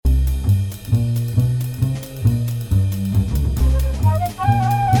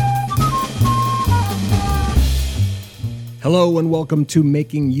Hello and welcome to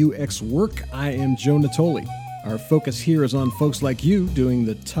Making UX Work. I am Joe Natoli. Our focus here is on folks like you doing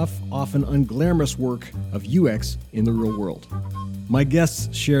the tough, often unglamorous work of UX in the real world. My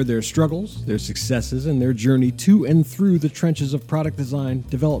guests share their struggles, their successes, and their journey to and through the trenches of product design,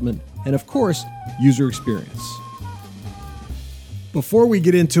 development, and of course, user experience. Before we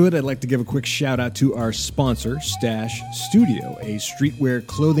get into it, I'd like to give a quick shout out to our sponsor, Stash Studio, a streetwear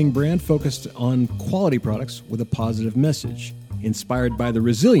clothing brand focused on quality products with a positive message, inspired by the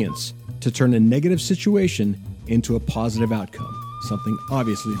resilience to turn a negative situation into a positive outcome, something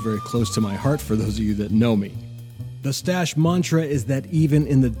obviously very close to my heart for those of you that know me. The Stash mantra is that even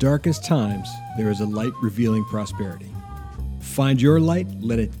in the darkest times, there is a light revealing prosperity. Find your light,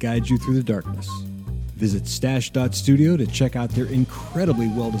 let it guide you through the darkness. Visit stash.studio to check out their incredibly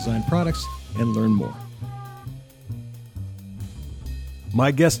well-designed products and learn more.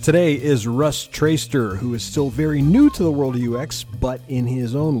 My guest today is Russ Traister, who is still very new to the world of UX, but in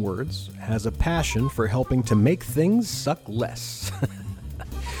his own words, has a passion for helping to make things suck less.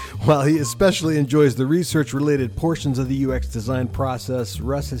 While he especially enjoys the research-related portions of the UX design process,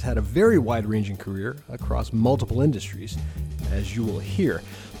 Russ has had a very wide-ranging career across multiple industries, as you will hear.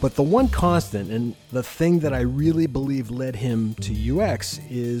 But the one constant and the thing that I really believe led him to UX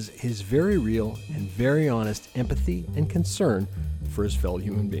is his very real and very honest empathy and concern for his fellow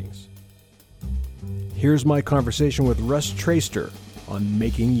human beings. Here's my conversation with Russ Traister on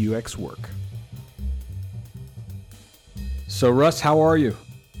Making UX Work. So Russ, how are you?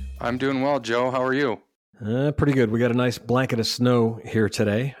 I'm doing well, Joe. How are you? Pretty good. We got a nice blanket of snow here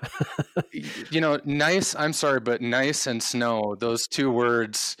today. Nice, I'm sorry, but nice and snow, those two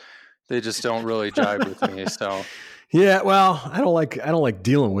words, they just don't really jive with me. So yeah, well, I don't like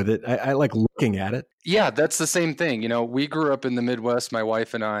dealing with it. I like looking at it. Yeah, that's the same thing. We grew up in the Midwest, my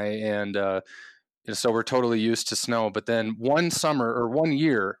wife and I, and so we're totally used to snow. But then one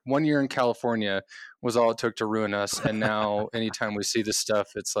year in California was all it took to ruin us. And now anytime we see this stuff,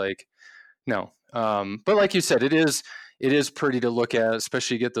 it's like, no. But like you said, it is pretty to look at,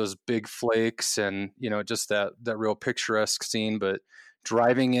 especially you get those big flakes and, just that real picturesque scene, but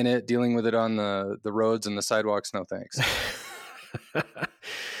driving in it, dealing with it on the roads and the sidewalks, no thanks.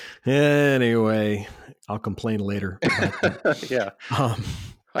 Anyway, I'll complain later. Yeah.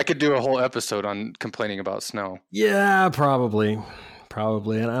 I could do a whole episode on complaining about snow. Yeah, probably.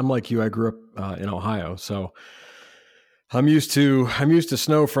 And I'm like you, I grew up in Ohio, so I'm used to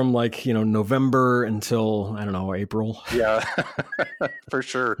snow from November until, I don't know, April. Yeah, for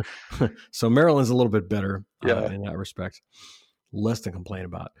sure. So Maryland's a little bit better in that respect. Less to complain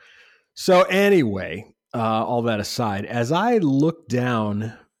about. So anyway, all that aside, as I look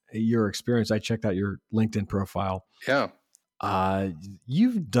down at your experience, I checked out your LinkedIn profile. Yeah.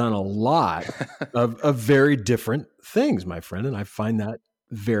 You've done a lot of very different things, my friend, and I find that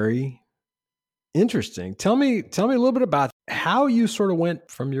very interesting. Tell me a little bit about how you sort of went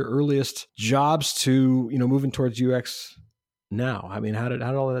from your earliest jobs to, moving towards UX now. I mean, how did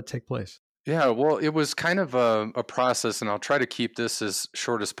all of that take place? Yeah, well, it was kind of a process, and I'll try to keep this as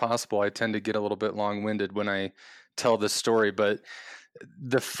short as possible. I tend to get a little bit long-winded when I tell this story, but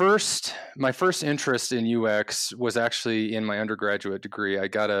my first interest in UX was actually in my undergraduate degree. I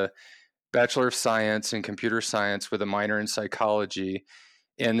got a Bachelor of Science in Computer Science with a minor in psychology.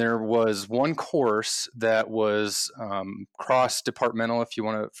 And there was one course that was cross-departmental, if you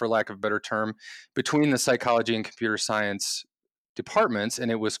want to, for lack of a better term, between the psychology and computer science departments,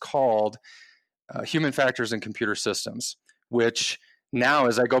 and it was called Human Factors and Computer Systems, which now,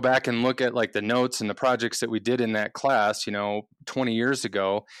 as I go back and look at the notes and the projects that we did in that class, 20 years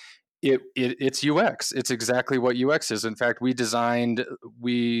ago, it's UX. It's exactly what UX is. In fact, we designed an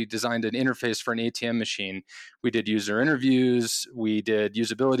interface for an ATM machine. We did user interviews. We did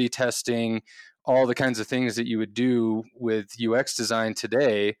usability testing, all the kinds of things that you would do with UX design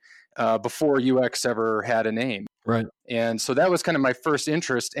today before UX ever had a name. Right. And so that was kind of my first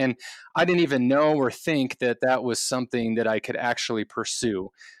interest. And I didn't even know or think that was something that I could actually pursue.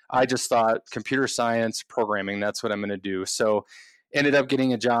 I just thought computer science, programming, that's what I'm going to do. So ended up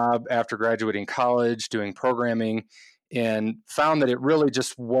getting a job after graduating college doing programming and found that it really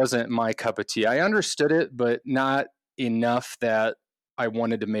just wasn't my cup of tea. I understood it, but not enough that I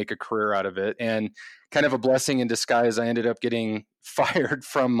wanted to make a career out of it. And kind of a blessing in disguise, I ended up getting fired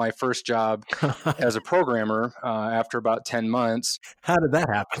from my first job as a programmer after about 10 months. How did that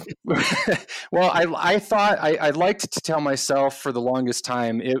happen? Well, I thought I liked to tell myself for the longest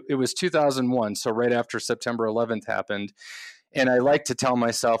time, it was 2001. So right after September 11th happened. And I like to tell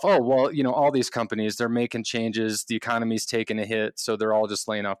myself, oh, well, all these companies, they're making changes. The economy's taking a hit. So they're all just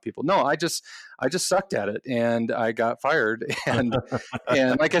laying off people. No, I just sucked at it and I got fired. And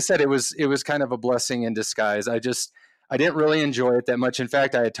like I said, it was kind of a blessing in disguise. I didn't really enjoy it that much. In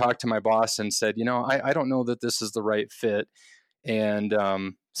fact, I had talked to my boss and said, I don't know that this is the right fit. And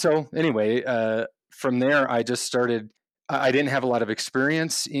so anyway, from there, I just started. I didn't have a lot of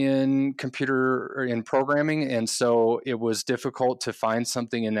experience in computer or in programming, and so it was difficult to find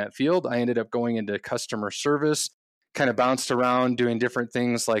something in that field. I ended up going into customer service, kind of bounced around doing different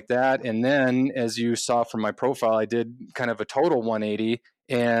things like that. And then, as you saw from my profile, I did kind of a total 180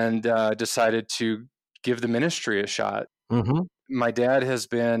 and decided to give the ministry a shot. Mm-hmm. My dad has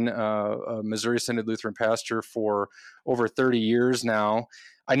been a Missouri Synod Lutheran pastor for over 30 years now.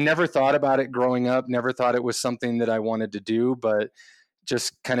 I never thought about it growing up, never thought it was something that I wanted to do, but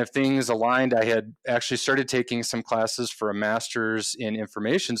just kind of things aligned. I had actually started taking some classes for a master's in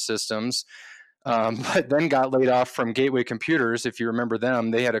information systems, but then got laid off from Gateway Computers. If you remember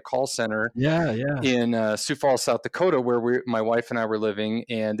them, they had a call center in Sioux Falls, South Dakota, where my wife and I were living,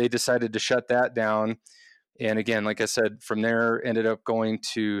 and they decided to shut that down. And again, like I said, from there, ended up going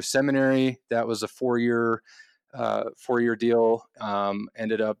to seminary. That was a four-year deal.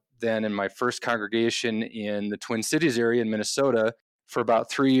 Ended up then in my first congregation in the Twin Cities area in Minnesota for about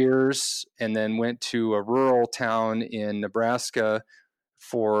 3 years, and then went to a rural town in Nebraska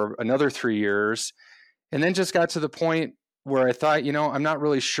for another 3 years. And then just got to the point where I thought, I'm not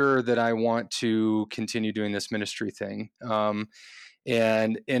really sure that I want to continue doing this ministry thing.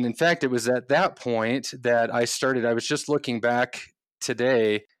 And in fact, it was at that point that I was just looking back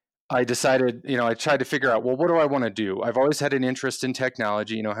today. I decided, I tried to figure out, well, what do I want to do? I've always had an interest in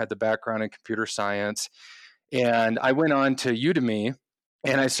technology, had the background in computer science. And I went on to Udemy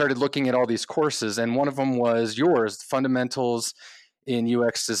and I started looking at all these courses. And one of them was yours, Fundamentals in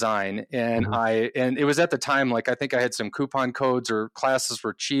UX Design. And and it was at the time, like, I think I had some coupon codes or classes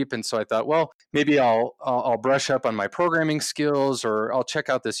were cheap. And so I thought, well, maybe I'll brush up on my programming skills, or I'll check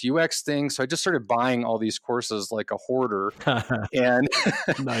out this UX thing. So I just started buying all these courses like a hoarder. And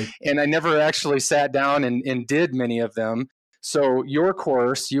Nice. And I never actually sat down and did many of them. So your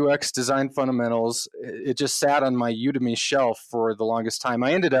course, UX Design Fundamentals, it just sat on my Udemy shelf for the longest time.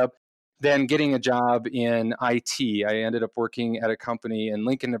 I ended up then getting a job in IT. I ended up working at a company in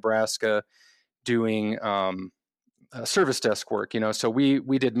Lincoln, Nebraska, doing service desk work. So we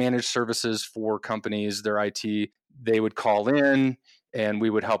did managed services for companies, their IT. They would call in and we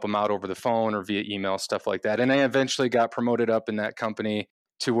would help them out over the phone or via email, stuff like that. And I eventually got promoted up in that company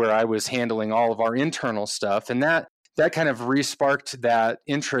to where I was handling all of our internal stuff. And that kind of re-sparked that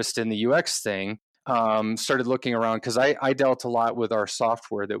interest in the UX thing. Started looking around because I dealt a lot with our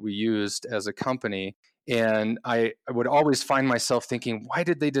software that we used as a company. And I would always find myself thinking, why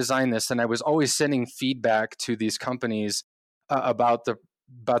did they design this? And I was always sending feedback to these companies about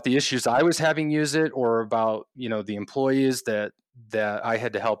the issues I was having use it, or about, the employees that I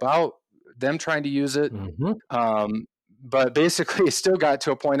had to help out, them trying to use it. Mm-hmm. But basically it still got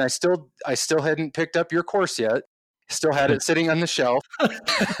to a point, I still hadn't picked up your course yet. Still had it sitting on the shelf.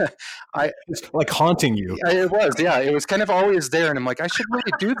 It's like haunting you. It was, yeah. It was kind of always there. And I'm like, I should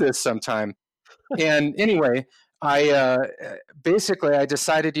really do this sometime. And anyway, I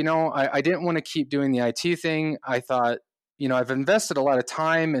decided, I didn't want to keep doing the IT thing. I thought, I've invested a lot of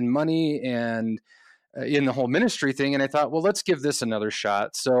time and money and in the whole ministry thing. And I thought, well, let's give this another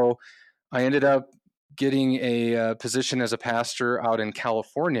shot. So I ended up getting a position as a pastor out in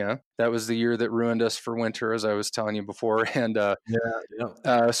California. That was the year that ruined us for winter, as I was telling you before. And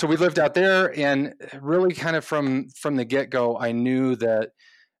so we lived out there, and really kind of from the get-go, I knew that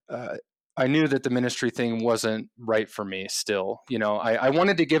the ministry thing wasn't right for me still. I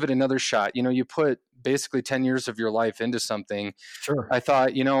wanted to give it another shot. You put basically 10 years of your life into something. Sure. I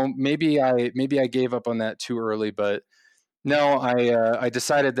thought, maybe I gave up on that too early, but no, I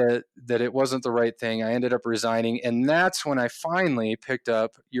decided that it wasn't the right thing. I ended up resigning, and that's when I finally picked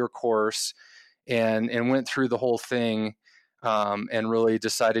up your course and went through the whole thing, and really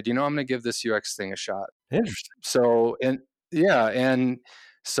decided, I'm going to give this UX thing a shot. Interesting. So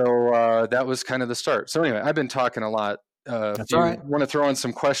that was kind of the start. So anyway, I've been talking a lot. That's all right. Want to throw in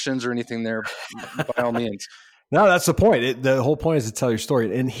some questions or anything there, by all means. No, that's the point. The whole point is to tell your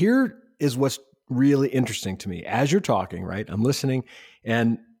story. And here is what's really interesting to me as you're talking, right? I'm listening,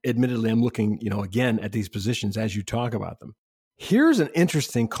 and admittedly, I'm looking, again at these positions as you talk about them. Here's an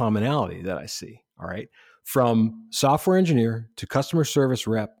interesting commonality that I see. All right. From software engineer to customer service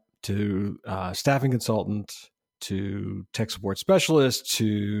rep to staffing consultant to tech support specialist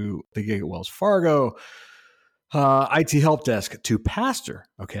to the gig at Wells Fargo. IT help desk to pastor,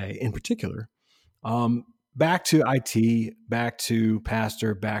 okay, in particular. Back to IT, back to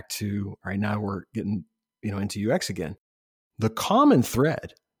pastor, back to, all right, now we're getting, into UX again. The common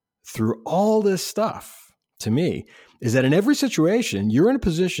thread through all this stuff to me is that in every situation, you're in a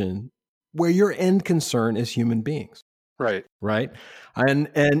position where your end concern is human beings. Right. Right.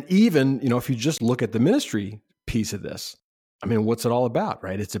 And even, if you just look at the ministry piece of this, I mean, what's it all about,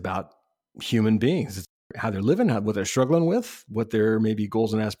 right? It's about human beings. It's how they're living, what they're struggling with, what their maybe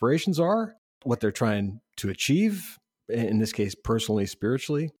goals and aspirations are, what they're trying to achieve, in this case, personally,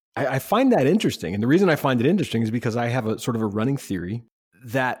 spiritually. I find that interesting. And the reason I find it interesting is because I have a sort of a running theory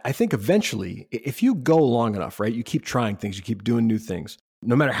that I think eventually, if you go long enough, right, you keep trying things, you keep doing new things,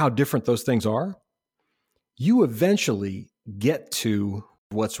 no matter how different those things are, you eventually get to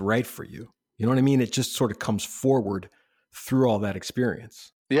what's right for you. You know what I mean? It just sort of comes forward through all that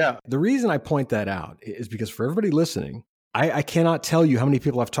experience. Yeah. The reason I point that out is because for everybody listening, I cannot tell you how many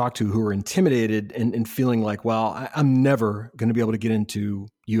people I've talked to who are intimidated and feeling like, well, I'm never going to be able to get into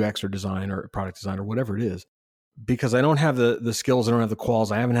UX or design or product design or whatever it is because I don't have the skills, I don't have the quals,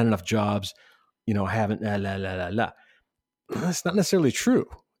 I haven't had enough jobs, I haven't, That's not necessarily true.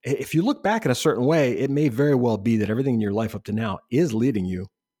 If you look back in a certain way, it may very well be that everything in your life up to now is leading you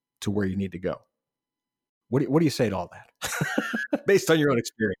to where you need to go. What do you say to all that based on your own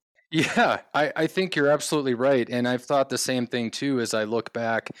experience? Yeah, I think you're absolutely right. And I've thought the same thing too, as I look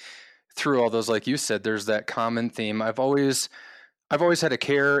back through all those, like you said, there's that common theme. I've always had a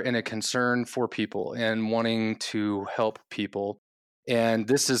care and a concern for people and wanting to help people. And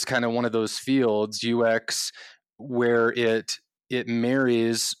this is kind of one of those fields, UX, where it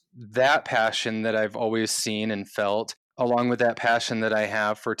marries that passion that I've always seen and felt along with that passion that I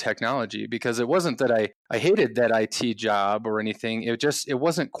have for technology, because it wasn't that I hated that IT job or anything. It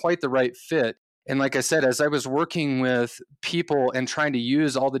wasn't quite the right fit. And like I said, as I was working with people and trying to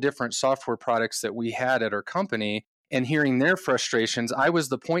use all the different software products that we had at our company and hearing their frustrations, I was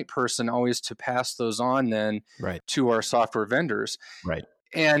the point person always to pass those on then to our software vendors. Right.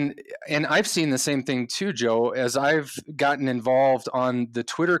 And I've seen the same thing too, Joe, as I've gotten involved on the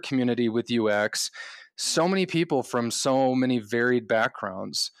Twitter community with UX. So many people from so many varied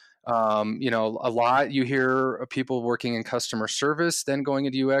backgrounds. A lot you hear of people working in customer service, then going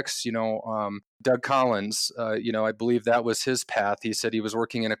into UX. Doug Collins, I believe that was his path. He said he was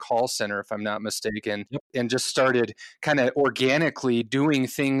working in a call center, if I'm not mistaken, and just started kind of organically doing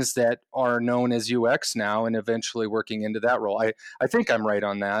things that are known as UX now, and eventually working into that role. I think I'm right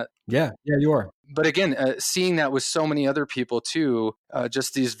on that. Yeah, you are. But again, seeing that with so many other people too,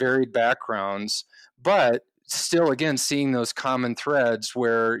 just these varied backgrounds. But still, again, seeing those common threads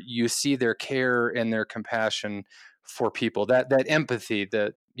where you see their care and their compassion for people, that empathy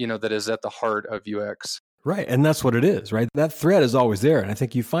that is at the heart of UX. Right. And that's what it is, right? That thread is always there. And I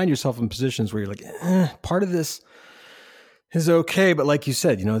think you find yourself in positions where you're like, part of this is okay. But like you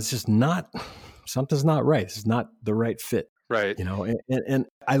said, it's just something's not right. It's not the right fit. Right. And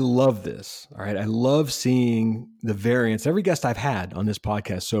I love this. All right. I love seeing the variance. Every guest I've had on this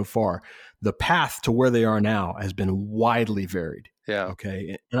podcast so far, the path to where they are now has been widely varied. Yeah.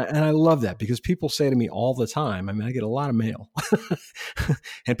 Okay. And I love that because people say to me all the time, I mean, I get a lot of mail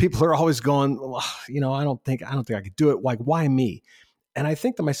and people are always going, well, I don't think I could do it. Like, why me? And I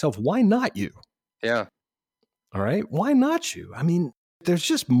think to myself, why not you? Yeah. All right. Why not you? I mean, there's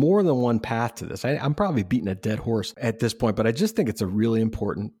just more than one path to this. I'm probably beating a dead horse at this point, but I just think it's a really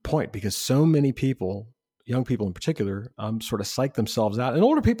important point because so many people, young people in particular, sort of psych themselves out, and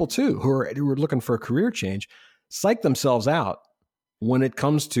older people too, who are looking for a career change, psych themselves out when it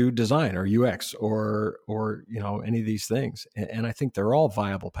comes to design or UX or any of these things. And I think they're all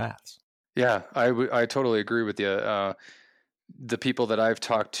viable paths. Yeah, I totally agree with you. The people that I've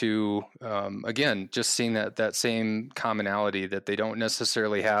talked to, again, just seeing that same commonality that they don't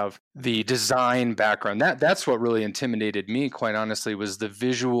necessarily have the design background. That's what really intimidated me, quite honestly, was the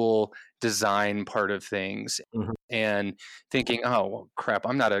visual design part of things. Mm-hmm. And thinking, oh, well, crap,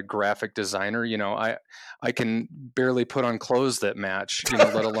 I'm not a graphic designer. I can barely put on clothes that match,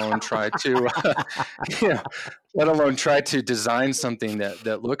 let alone try to design something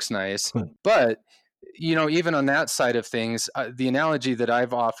that looks nice. But even on that side of things, the analogy that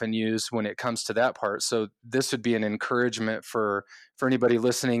I've often used when it comes to that part, so this would be an encouragement for anybody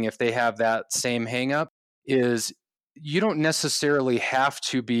listening if they have that same hang up, is you don't necessarily have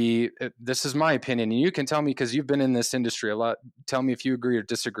to be, this is my opinion, and you can tell me because you've been in this industry a lot, tell me if you agree or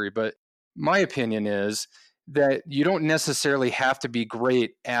disagree, but my opinion is that you don't necessarily have to be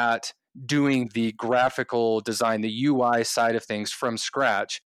great at doing the graphical design, the UI side of things from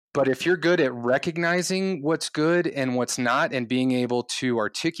scratch. But if you're good at recognizing what's good and what's not, and being able to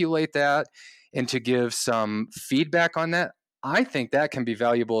articulate that and to give some feedback on that, I think that can be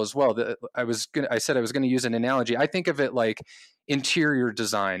valuable as well. I said I was going to use an analogy. I think of it like interior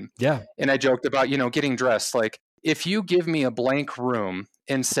design. Yeah. And I joked about, getting dressed. Like, if you give me a blank room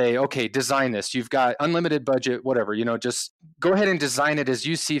and say, okay, design this, you've got unlimited budget, whatever, just go ahead and design it as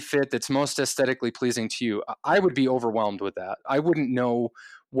you see fit, that's most aesthetically pleasing to you. I would be overwhelmed with that. I wouldn't know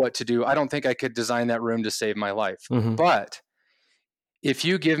what to do. I don't think I could design that room to save my life. Mm-hmm. But if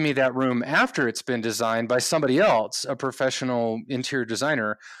you give me that room after it's been designed by somebody else, a professional interior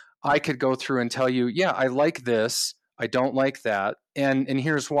designer, I could go through and tell you, yeah, I like this, I don't like that, and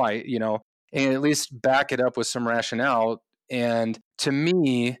here's why, and at least back it up with some rationale. And to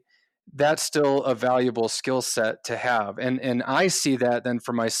me, that's still a valuable skill set to have. And I see that then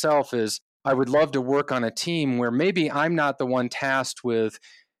for myself is, I would love to work on a team where maybe I'm not the one tasked with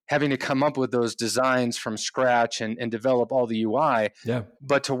having to come up with those designs from scratch and develop all the UI,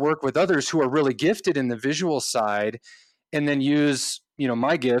 but to work with others who are really gifted in the visual side, and then use,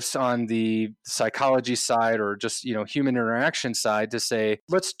 my gifts on the psychology side or just, human interaction side to say,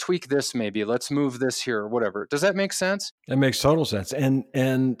 let's tweak this, maybe let's move this here or whatever. Does that make sense? That makes total sense.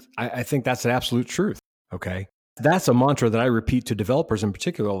 And I think that's an absolute truth. Okay. That's a mantra that I repeat to developers in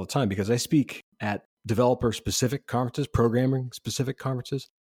particular all the time, because I speak at developer specific conferences, programming specific conferences.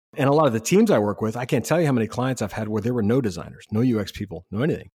 And a lot of the teams I work with, I can't tell you how many clients I've had where there were no designers, no UX people, no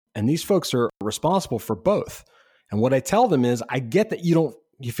anything. And these folks are responsible for both. And what I tell them is, I get that you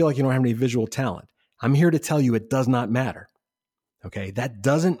feel like you don't have any visual talent. I'm here to tell you it does not matter. Okay. That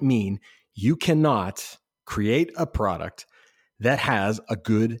doesn't mean you cannot create a product that has a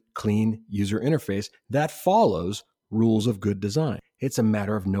good, clean user interface that follows rules of good design. It's a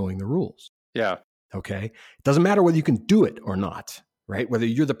matter of knowing the rules. Yeah. Okay. It doesn't matter whether you can do it or not, right? Whether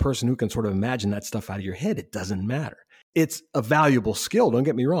you're the person who can sort of imagine that stuff out of your head, it doesn't matter. It's a valuable skill. Don't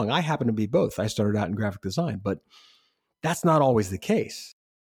get me wrong. I happen to be both. I started out in graphic design, but that's not always the case.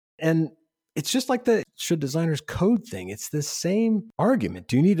 And it's just like the should designers code thing. It's the same argument.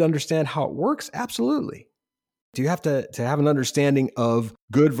 Do you need to understand how it works? Absolutely. Do you have to have an understanding of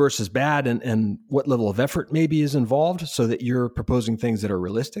good versus bad and what level of effort maybe is involved so that you're proposing things that are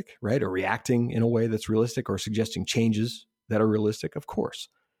realistic, right? Or reacting in a way that's realistic or suggesting changes that are realistic? Of course.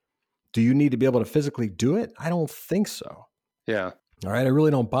 Do you need to be able to physically do it? I don't think so. Yeah. All right. I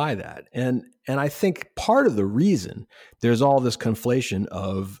really don't buy that. And I think part of the reason there's all this conflation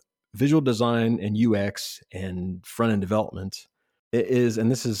of visual design and UX and front-end development is, and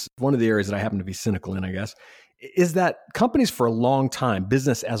this is one of the areas that I happen to be cynical in, I guess, is that companies for a long time,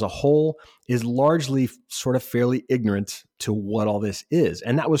 business as a whole, is largely sort of fairly ignorant to what all this is.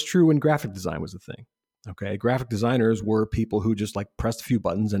 And that was true when graphic design was a thing. Okay. Graphic designers were people who just like pressed a few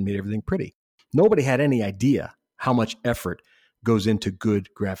buttons and made everything pretty. Nobody had any idea how much effort goes into good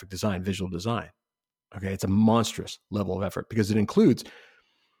graphic design, visual design. Okay. It's a monstrous level of effort because it includes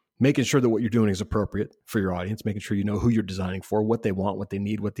making sure that what you're doing is appropriate for your audience, making sure you know who you're designing for, what they want, what they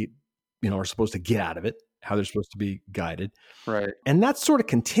need, what they, are supposed to get out of it, how they're supposed to be guided. Right. And that's sort of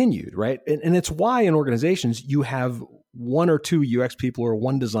continued, right? And it's why in organizations you have one or two UX people or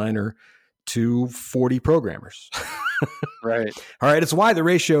one designer to 40 programmers. Right. All right. It's why the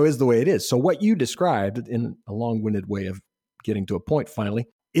ratio is the way it is. So what you described in a long-winded way of getting to a point finally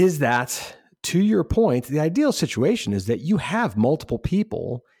is that, to your point, the ideal situation is that you have multiple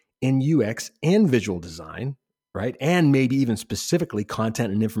people in UX and visual design, right? And maybe even specifically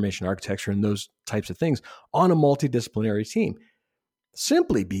content and information architecture and those types of things on a multidisciplinary team.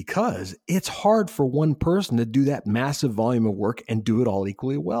 Simply because it's hard for one person to do that massive volume of work and do it all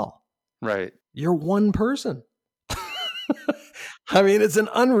equally well. Right. You're one person. I mean, it's an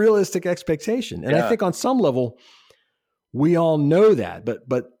unrealistic expectation. And I think on some level, we all know that,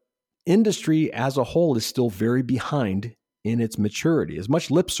 but industry as a whole is still very behind in its maturity. As much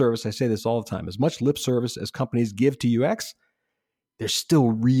lip service, I say this all the time, as much lip service as companies give to UX, they're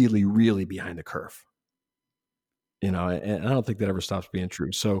still really, really behind the curve. And I don't think that ever stops being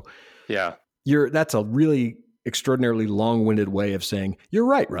true. So yeah, that's a really extraordinarily long-winded way of saying, you're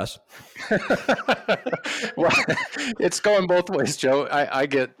right, Russ. Well, it's going both ways, Joe. I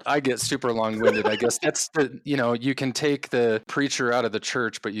get super long-winded. I guess that's you can take the preacher out of the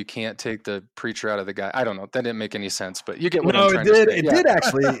church, but you can't take the preacher out of the guy. I don't know. That didn't make any sense, but you get what I'm trying to say. It did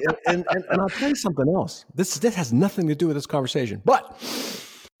actually. And I'll tell you something else. This has nothing to do with this conversation, but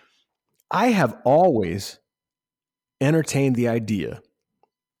I have always entertained the idea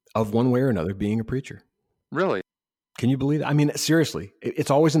of one way or another being a preacher. Really? Can you believe that? I mean, seriously, it's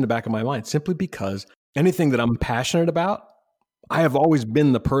always in the back of my mind simply because anything that I'm passionate about, I have always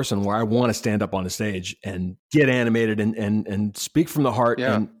been the person where I want to stand up on a stage and get animated and speak from the heart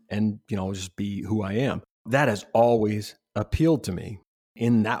and just be who I am. That has always appealed to me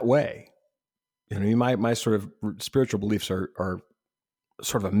in that way. My sort of spiritual beliefs are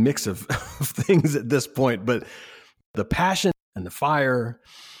sort of a mix of things at this point, but the passion and the fire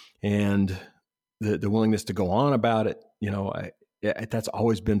and the willingness to go on about it, that's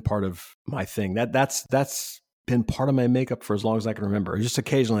always been part of my thing. That's been part of my makeup for as long as I can remember. Just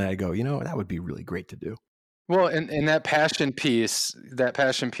occasionally I go, that would be really great to do. Well, and that passion piece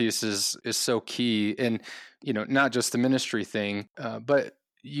is so key. And, not just the ministry thing, but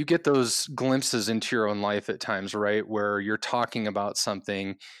you get those glimpses into your own life at times, right? Where you're talking about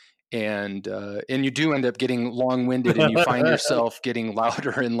something and you do end up getting long-winded and you find yourself getting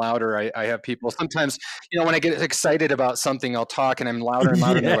louder and louder. I have people sometimes, when I get excited about something, I'll talk and I'm louder and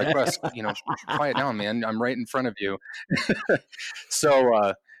louder. And they're like, Russ, quiet down, man. I'm right in front of you.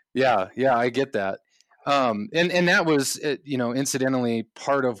 So, yeah, I get that. And that was, incidentally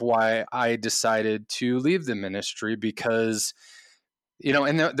part of why I decided to leave the ministry because,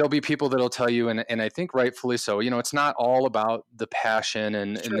 and there'll be people that'll tell you, and I think rightfully so, it's not all about the passion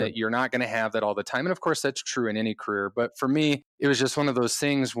and that you're not going to have that all the time. And of course that's true in any career. But for me, it was just one of those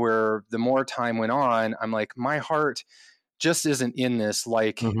things where the more time went on, I'm like, my heart just isn't in this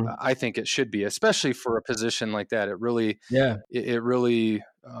like I think it should be, especially for a position like that. It really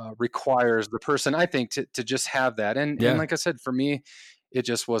requires the person, I think, to just have that. And like I said, for me, it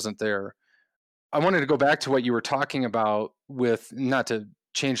just wasn't there. I wanted to go back to what you were talking about with, not to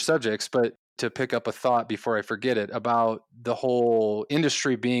change subjects, but to pick up a thought before I forget it, about the whole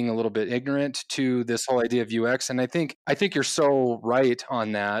industry being a little bit ignorant to this whole idea of UX. And I think you're so right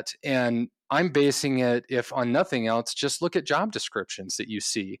on that. And I'm basing it, if on nothing else, just look at job descriptions that you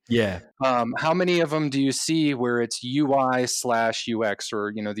see. Yeah. How many of them do you see where it's UI/UX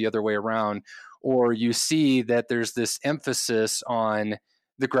or, the other way around, or you see that there's this emphasis on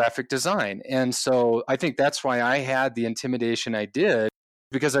the graphic design? And so I think that's why I had the intimidation I did,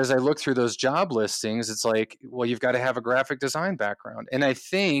 because as I look through those job listings, it's like, well, you've got to have a graphic design background. And I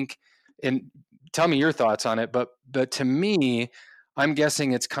think, and tell me your thoughts on it, but to me, I'm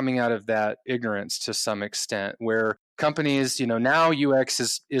guessing it's coming out of that ignorance to some extent, where companies, now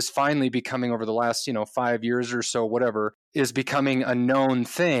UX is finally becoming, over the last, 5 years or so, whatever, is becoming a known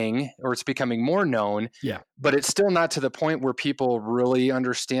thing, or it's becoming more known. Yeah. But it's still not to the point where people really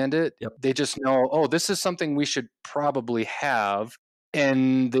understand it. Yep. They just know, oh, this is something we should probably have.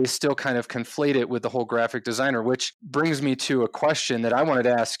 And they still kind of conflate it with the whole graphic designer, which brings me to a question that I wanted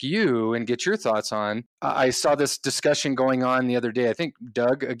to ask you and get your thoughts on. I saw this discussion going on the other day. I think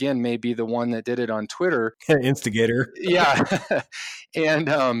Doug, again, may be the one that did it on Twitter. Instigator. Yeah.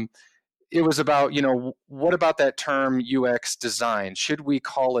 And it was about, what about that term UX design? Should we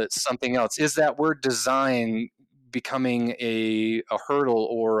call it something else? Is that word design becoming a hurdle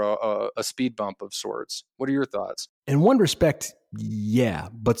or a speed bump of sorts? What are your thoughts? In one respect, yeah,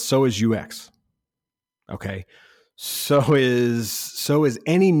 but so is UX. Okay. So is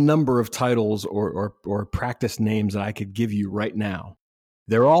any number of titles or practice names that I could give you right now.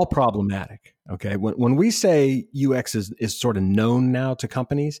 They're all problematic. Okay. When we say UX is sort of known now to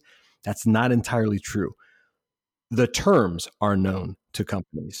companies, that's not entirely true. The terms are known to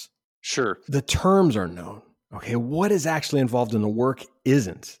companies. Sure. The terms are known. Okay. What is actually involved in the work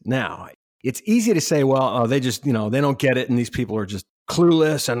isn't. Now, it's easy to say, well, they just, they don't get it. And these people are just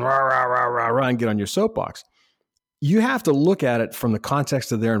clueless and rah, rah, rah, rah, rah, and get on your soapbox. You have to look at it from the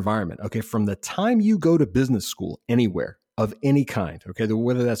context of their environment. Okay. From the time you go to business school anywhere of any kind, okay,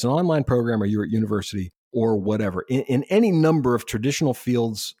 whether that's an online program or you're at university or whatever, in any number of traditional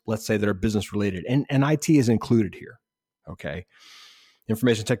fields, let's say that are business related, and IT is included here. Okay.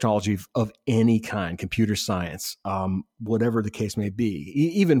 Information technology of any kind, computer science, whatever the case may be,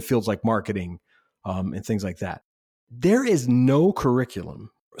 even fields like marketing and things like that. There is no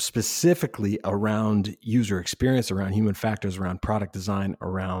curriculum specifically around user experience, around human factors, around product design,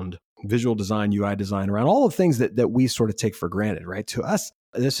 around visual design, UI design, around all the things that we sort of take for granted, right? To us,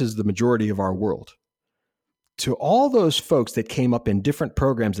 this is the majority of our world. To all those folks that came up in different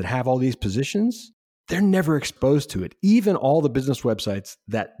programs that have all these positions, they're never exposed to it. Even all the business websites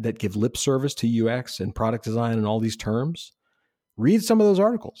that give lip service to UX and product design and all these terms, read some of those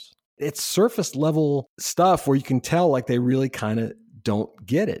articles. It's surface level stuff where you can tell like they really kind of don't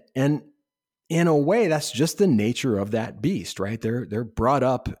get it. And in a way, that's just the nature of that beast, right? They're brought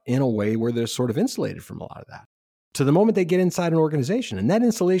up in a way where they're sort of insulated from a lot of that to the moment they get inside an organization, and that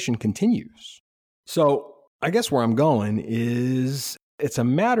insulation continues. So I guess where I'm going is It's a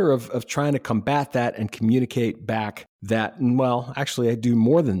matter of trying to combat that and communicate back that, well, actually, I do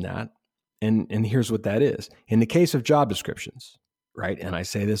more than that. And here's what that is. In the case of job descriptions, right? And I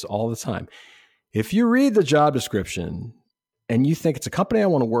say this all the time. If you read the job description and you think it's a company I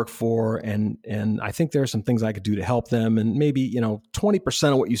want to work for, and I think there are some things I could do to help them, and maybe,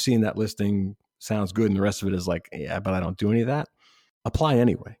 20% of what you see in that listing sounds good and the rest of it is like, yeah, but I don't do any of that, apply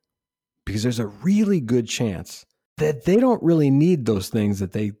anyway. Because there's a really good chance that they don't really need those things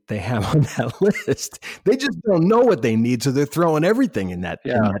that they have on that list. They just don't know what they need, so they're throwing everything in that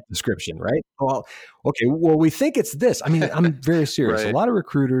description, right? Well, okay, well, we think it's this. I mean, I'm very serious. Right. A lot of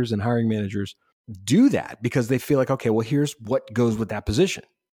recruiters and hiring managers do that because they feel like, okay, well, here's what goes with that position.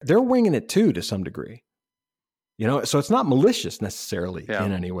 They're winging it too, to some degree. So it's not malicious necessarily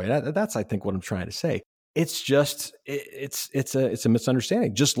in any way. That's, I think, what I'm trying to say. It's just, it's a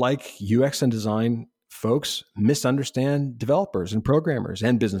misunderstanding. Just like UX and design folks misunderstand developers and programmers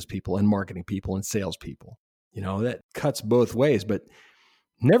and business people and marketing people and sales people. That cuts both ways, but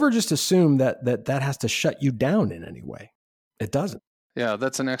never just assume that has to shut you down in any way. It doesn't. Yeah,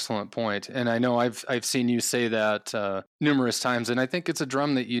 that's an excellent point. And I know I've seen you say that numerous times, and I think it's a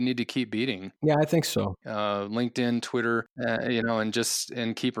drum that you need to keep beating. Yeah, I think so. LinkedIn, Twitter,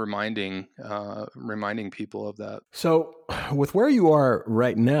 and keep reminding people of that. So with where you are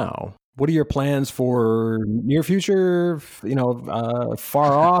right now, what are your plans for near future?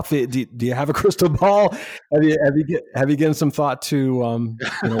 Far off? Do you have a crystal ball? Have you given some thought to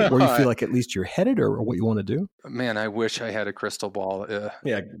where you feel like at least you're headed, or what you want to do? Man, I wish I had a crystal ball.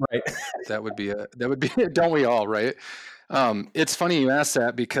 Yeah, right. That would be don't we all, right? It's funny you asked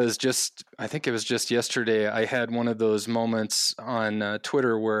that because I think it was just yesterday, I had one of those moments on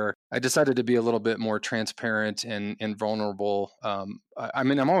Twitter where I decided to be a little bit more transparent and vulnerable. I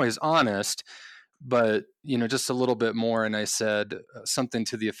mean, I'm always honest, but, just a little bit more. And I said something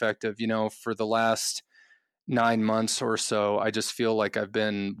to the effect of, for the last 9 months or so, I just feel like I've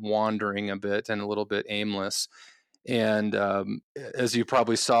been wandering a bit and a little bit aimless. And as you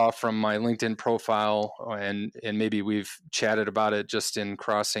probably saw from my LinkedIn profile, and maybe we've chatted about it just in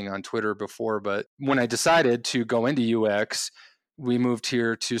crossing on Twitter before, but when I decided to go into UX, we moved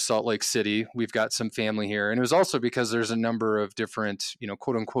here to Salt Lake City. We've got some family here. And it was also because there's a number of different,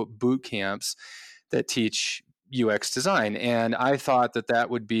 quote unquote, boot camps that teach UX design. And I thought that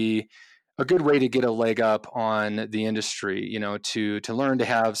would be a good way to get a leg up on the industry, to learn to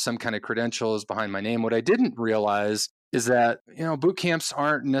have some kind of credentials behind my name. What I didn't realize is that, boot camps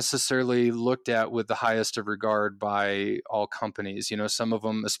aren't necessarily looked at with the highest of regard by all companies. Some of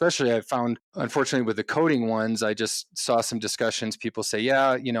them, especially I found, unfortunately, with the coding ones, I just saw some discussions. People say,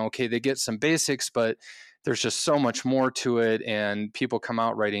 yeah, okay, they get some basics, but there's just so much more to it. And people come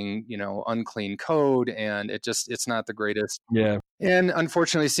out writing, unclean code, and it's not the greatest. Yeah. And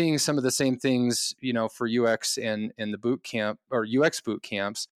unfortunately, seeing some of the same things, for UX and the boot camp or UX boot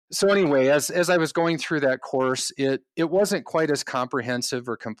camps. So anyway, as I was going through that course, it wasn't quite as comprehensive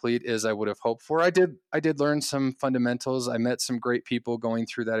or complete as I would have hoped for. I did learn some fundamentals. I met some great people going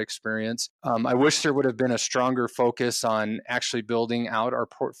through that experience. I wish there would have been a stronger focus on actually building out our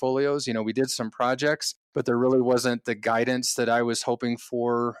portfolios. We did some projects, but there really wasn't the guidance that I was hoping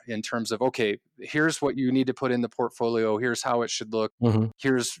for in terms of, okay, here's what you need to put in the portfolio. Here's how it should look. Mm-hmm.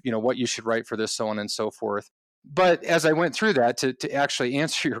 Here's, what you should write for this, so on and so forth. But as I went through that, to actually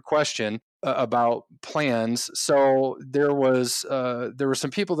answer your question about plans, so there were some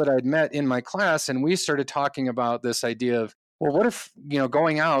people that I'd met in my class, and we started talking about this idea of, well, what if,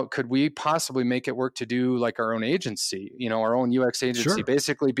 going out, could we possibly make it work to do like our own agency, our own UX agency, Sure.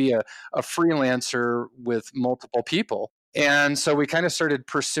 Basically be a freelancer with multiple people. And so we kind of started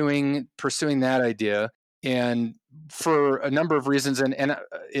pursuing that idea. And for a number of reasons, and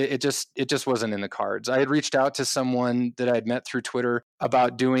it just wasn't in the cards. I had reached out to someone that I'd met through Twitter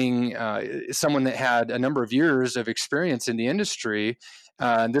about doing someone that had a number of years of experience in the industry.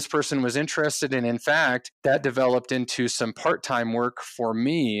 This person was interested, and in fact, that developed into some part-time work for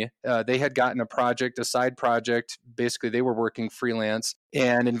me. They had gotten a side project. Basically, they were working freelance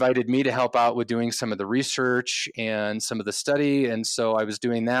and invited me to help out with doing some of the research and some of the study. And so I was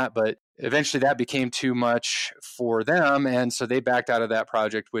doing that, but eventually that became too much for them. And so they backed out of that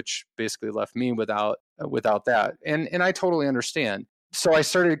project, which basically left me without that. And I totally understand. So I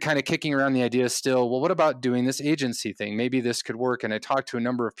started kind of kicking around the idea still, well, what about doing this agency thing? Maybe this could work. And I talked to a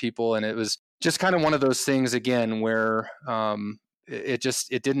number of people, and it was just kind of one of those things, again, where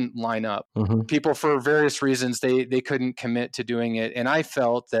it didn't line up. Mhm. People, for various reasons, they couldn't commit to doing it. And I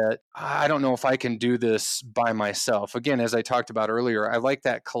felt that I don't know if I can do this by myself. Again, as I talked about earlier, I like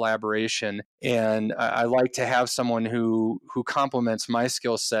that collaboration, and I like to have someone who complements my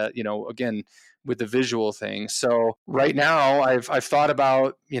skill set, again, with the visual thing. So right now I've thought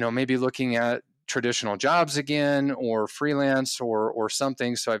about, maybe looking at traditional jobs again, or freelance, or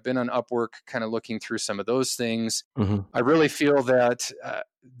something. So I've been on Upwork, kind of looking through some of those things. Mhm. I really feel that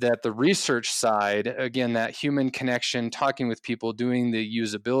that the research side, again, that human connection, talking with people, doing the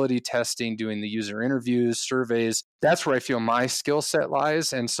usability testing, doing the user interviews, surveys, that's where I feel my skill set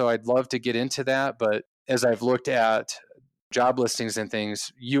lies. And so I'd love to get into that. But as I've looked at job listings and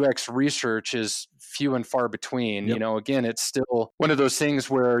things, UX research is few and far between. Yep. Again, it's still one of those things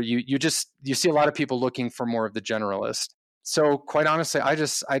where you see a lot of people looking for more of the generalist. So quite honestly, I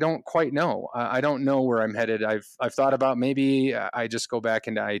don't quite know. I don't know where I'm headed. I've thought about maybe I just go back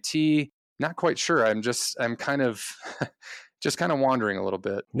into IT. Not quite sure. I'm kind of just kind of wandering a little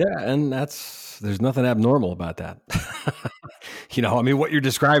bit. Yeah, and there's nothing abnormal about that. I mean, what you're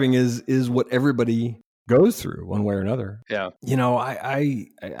describing is what everybody goes through one way or another. Yeah. I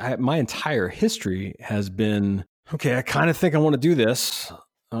my entire history has been, okay, I kind of think I want to do this.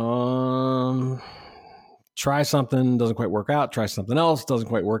 Try something, doesn't quite work out. Try something else, doesn't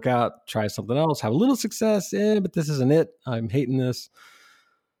quite work out. Try something else, have a little success. But this isn't it. I'm hating this.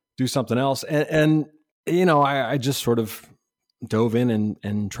 Do something else. And I just sort of dove in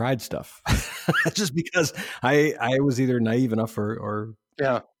and tried stuff just because I was either naive enough or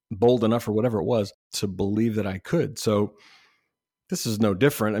bold enough or whatever it was to believe that I could. So this is no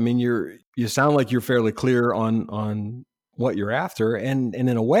different. I mean, you sound like you're fairly clear on what you're after. And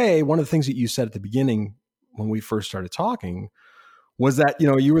in a way, one of the things that you said at the beginning when we first started talking was that,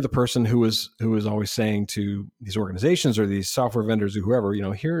 you were the person who was always saying to these organizations or these software vendors or whoever,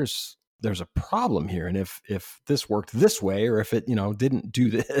 there's a problem here. And if this worked this way, or if it, didn't do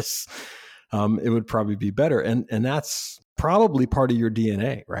this, it would probably be better. And that's probably part of your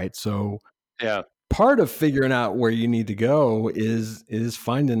DNA, right? So yeah, part of figuring out where you need to go is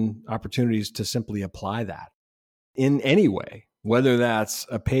finding opportunities to simply apply that in any way, whether that's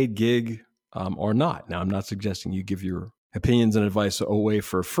a paid gig or not. Now, I'm not suggesting you give your opinions and advice away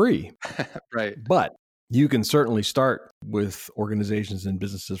for free, right? But you can certainly start with organizations and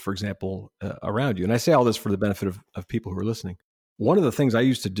businesses, for example, around you. And I say all this for the benefit of people who are listening. One of the things I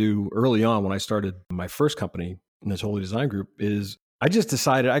used to do early on when I started my first company, Natoli Design Group, is I just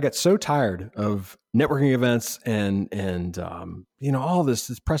decided, I got so tired of networking events and all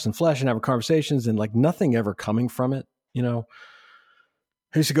this press and flesh and having conversations and like nothing ever coming from it.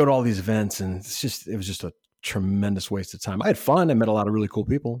 I used to go to all these events and it was just a tremendous waste of time. I had fun. I met a lot of really cool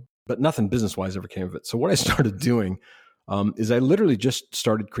people, but nothing business-wise ever came of it. So what I started doing is I literally just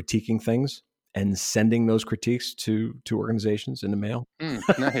started critiquing things and sending those critiques to organizations in the mail.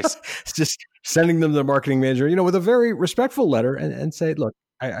 Nice. Just sending them to the marketing manager, with a very respectful letter and say, look,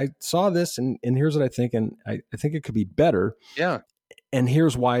 I saw this and here's what I think. And I think it could be better. Yeah. And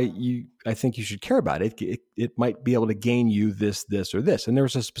here's why I think you should care about it. It might be able to gain you this, or this. And there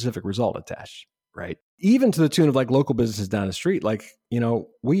was a specific result attached, right? Even to the tune of like local businesses down the street. Like,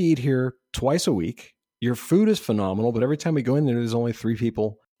 we eat here twice a week. Your food is phenomenal, but every time we go in there, there's only 3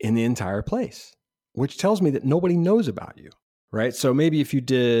 people in the entire place, which tells me that nobody knows about you, right? So maybe if you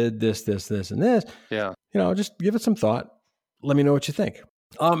did this, and this, yeah, just give it some thought. Let me know what you think.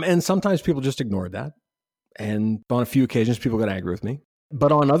 And sometimes people just ignored that. And on a few occasions, people got angry with me.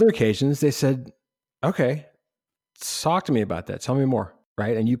 But on other occasions, they said, okay, talk to me about that. Tell me more,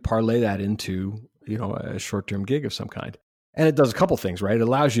 right? And you parlay that into, a short-term gig of some kind. And it does a couple things, right? It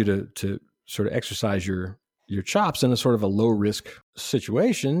allows you to sort of exercise your chops in a sort of a low-risk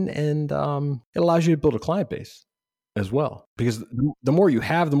situation. And it allows you to build a client base as well. Because the more you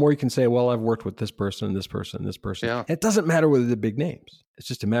have, the more you can say, well, I've worked with this person, and this person, and this person. Yeah. And it doesn't matter whether they're big names. It's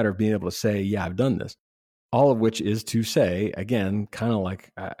just a matter of being able to say, yeah, I've done this. All of which is to say, again, kind of like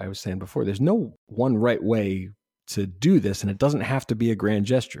I was saying before, there's no one right way to do this, and it doesn't have to be a grand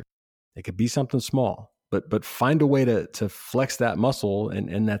gesture. It could be something small, but find a way to flex that muscle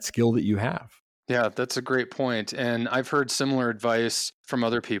and that skill that you have. Yeah, that's a great point. And I've heard similar advice from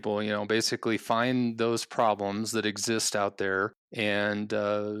other people, basically find those problems that exist out there and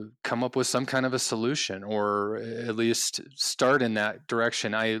come up with some kind of a solution, or at least start in that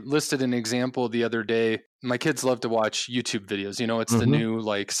direction. I listed an example the other day. My kids love to watch YouTube videos. It's the new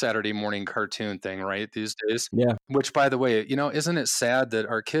like Saturday morning cartoon thing, right? These days. Yeah. Which, by the way, isn't it sad that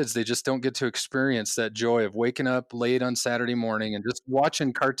our kids, they just don't get to experience that joy of waking up late on Saturday morning and just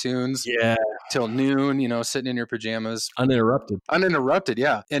watching cartoons. Yeah. till noon, sitting in your pajamas. Uninterrupted.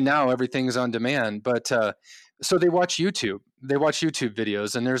 Yeah. And now everything's on demand. But so they watch YouTube. They watch YouTube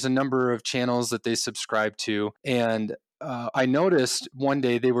videos, and there's a number of channels that they subscribe to. And I noticed one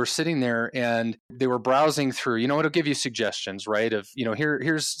day they were sitting there and they were browsing through, it'll give you suggestions, right? Of,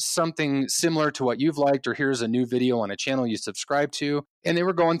 here's something similar to what you've liked, or here's a new video on a channel you subscribe to. And they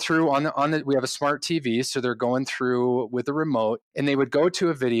were going through we have a smart TV. So they're going through with the remote, and they would go to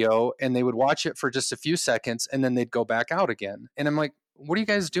a video and they would watch it for just a few seconds, and then they'd go back out again. And I'm like, what are you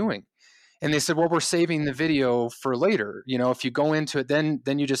guys doing? And they said, well, we're saving the video for later. If you go into it, then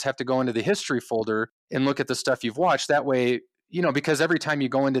you just have to go into the history folder and look at the stuff you've watched. That way, because every time you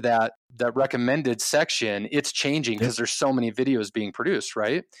go into that recommended section, it's changing because there's so many videos being produced,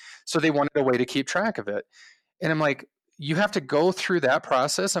 right? So they wanted a way to keep track of it. And I'm like, you have to go through that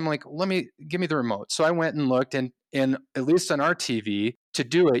process. I'm like, give me the remote. So I went and looked, and at least on our TV, to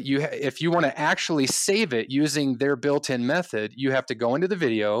do it, if you want to actually save it using their built-in method, you have to go into the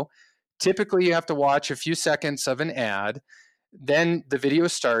video. Typically, you have to watch a few seconds of an ad. Then the video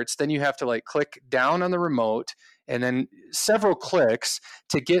starts. Then you have to click down on the remote, and then several clicks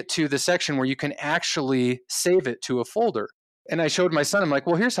to get to the section where you can actually save it to a folder. And I showed my son, I'm like,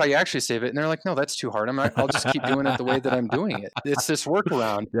 well, here's how you actually save it. And they're like, no, that's too hard. I'll just keep doing it the way that I'm doing it. It's this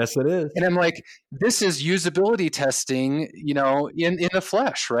workaround. Yes, it is. And I'm like, this is usability testing, in the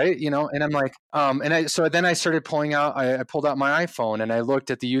flesh, right? And I'm like, so then I started I pulled out my iPhone and I looked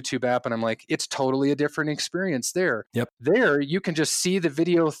at the YouTube app, and I'm like, it's totally a different experience there. Yep. There, you can just see the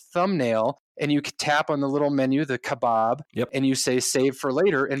video thumbnail, and you can tap on the little menu, the kebab, and you say save for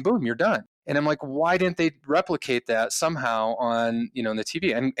later, and boom, you're done. And I'm like, why didn't they replicate that somehow on, the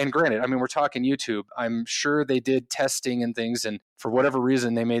TV? And granted, we're talking YouTube. I'm sure they did testing and things, and for whatever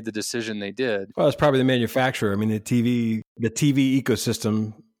reason, they made the decision they did. Well, it's probably the manufacturer. The TV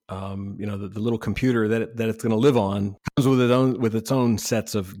ecosystem, the little computer that it's going to live on comes with its own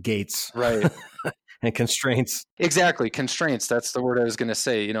sets of gates. Right. And constraints. Exactly. Constraints. That's the word I was going to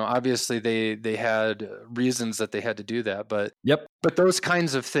say. Obviously they had reasons that they had to do that, but those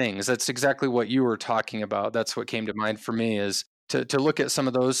kinds of things, that's exactly what you were talking about. That's what came to mind for me, is to look at some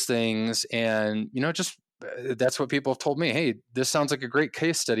of those things, and, just that's what people have told me. Hey, this sounds like a great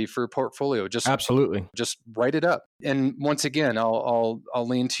case study for a portfolio. Absolutely. Just write it up. And once again, I'll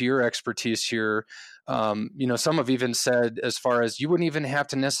lean to your expertise here. Some have even said, as far as, you wouldn't even have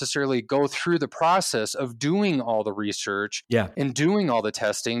to necessarily go through the process of doing all the research and doing all the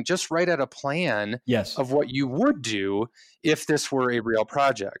testing. Just write out a plan of what you would do if this were a real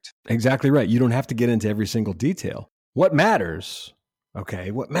project. Exactly right. You don't have to get into every single detail. What matters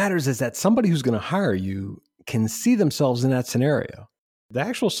is that somebody who's going to hire you can see themselves in that scenario. The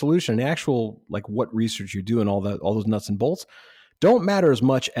actual solution, the actual, what research you do and all those nuts and bolts don't matter as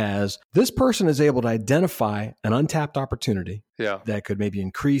much as this person is able to identify an untapped opportunity that could maybe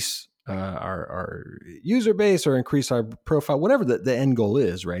increase our user base or increase our profile, whatever the end goal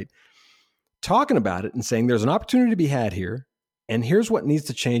is, right? Talking about it and saying there's an opportunity to be had here, and here's what needs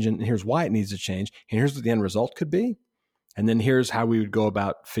to change, and here's why it needs to change, and here's what the end result could be, and then here's how we would go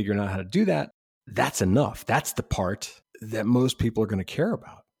about figuring out how to do that. That's enough. That's the part that most people are going to care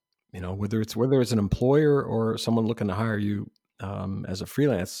about. Whether it's an employer or someone looking to hire you as a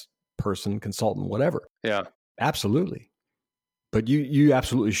freelance person, consultant, whatever. Yeah, absolutely. But you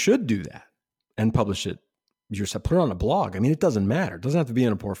absolutely should do that and publish it yourself. Put it on a blog. It doesn't matter. It doesn't have to be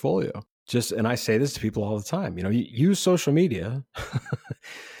in a portfolio. And I say this to people all the time. You use social media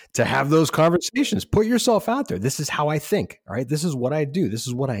to have those conversations. Put yourself out there. This is how I think. All right. This is what I do. This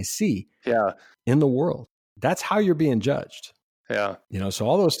is what I see. In the world. That's how you're being judged. Yeah. So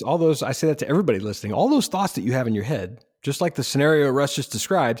all those, I say that to everybody listening, all those thoughts that you have in your head, just like the scenario Russ just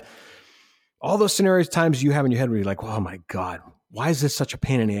described, all those scenarios, times you have in your head where you're like, oh my God, why is this such a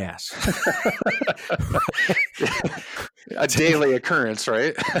pain in the ass? A daily occurrence,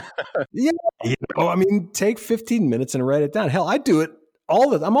 right? Yeah. Take 15 minutes and write it down. Hell, I do it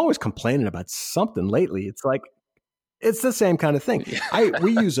I'm always complaining about something lately. It's like, it's the same kind of thing.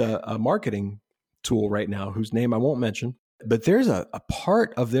 We use a marketing tool right now whose name I won't mention, but there's a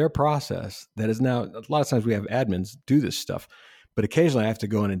part of their process that is now, a lot of times we have admins do this stuff, but occasionally I have to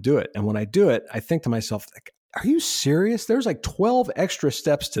go in and do it. And when I do it, I think to myself, are you serious? There's 12 extra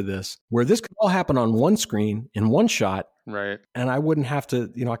steps to this where this could all happen on one screen in one shot. Right. And I wouldn't have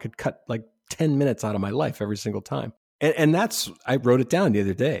to, I could cut 10 minutes out of my life every single time. And I wrote it down the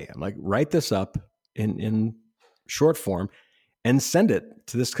other day. I'm like, write this up in short form and send it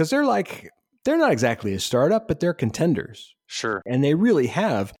to this, because they're not exactly a startup, but they're contenders. Sure. And they really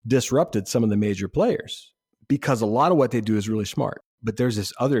have disrupted some of the major players because a lot of what they do is really smart. But there's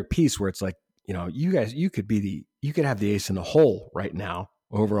this other piece where it's like, you could have the ace in the hole right now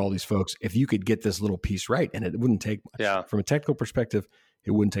over all these folks if you could get this little piece right, and it wouldn't take much. Yeah. From a technical perspective,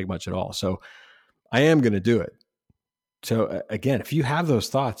 it wouldn't take much at all. So I am going to do it. So again, if you have those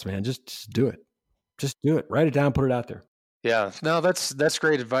thoughts, man, just do it. Just do it. Write it down, put it out there. Yeah, no, that's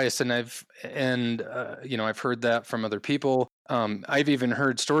great advice, and I've heard that from other people. I've even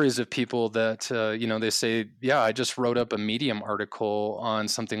heard stories of people that they say, yeah, I just wrote up a Medium article on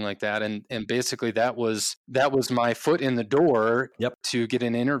something like that, and basically that was my foot in the door to get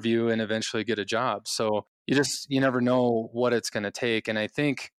an interview and eventually get a job. So you never know what it's going to take, and I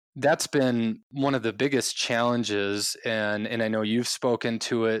think that's been one of the biggest challenges, and I know you've spoken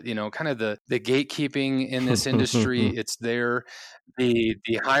to it, kind of the gatekeeping in this industry. It's there. The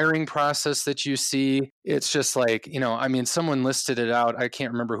hiring process that you see, it's just like, someone listed it out. I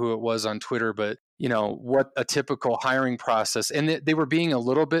can't remember who it was on Twitter, but what a typical hiring process. And they were being a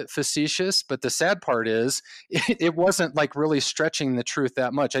little bit facetious, but the sad part is it wasn't like really stretching the truth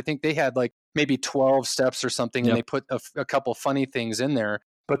that much. I think they had like maybe 12 steps or something, and they put a couple funny things in there.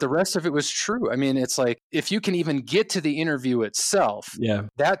 But the rest of it was true. I mean, it's like, if you can even get to the interview itself,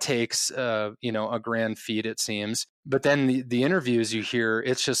 that takes, a grand feat, it seems. But then the interviews you hear,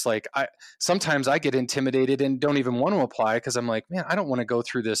 it's just like, sometimes I get intimidated and don't even want to apply because I'm like, man, I don't want to go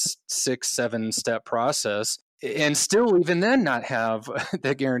through this 6-7 step process and still even then not have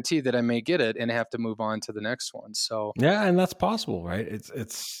the guarantee that I may get it and have to move on to the next one. So yeah, and that's possible, right?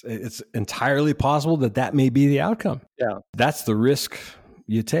 It's entirely possible that may be the outcome. Yeah, that's the risk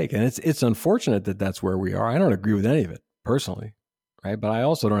you take. And it's unfortunate that that's where we are. I don't agree with any of it personally, right? But I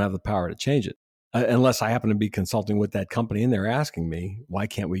also don't have the power to change it unless I happen to be consulting with that company and they're asking me, why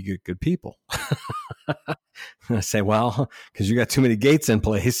can't we get good people? I say, well, because you got too many gates in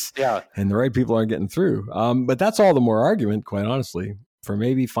place and the right people aren't getting through. But that's all the more argument, quite honestly, for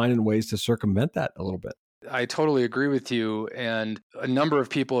maybe finding ways to circumvent that a little bit. I totally agree with you. And a number of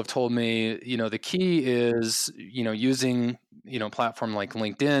people have told me, the key is, using, a platform like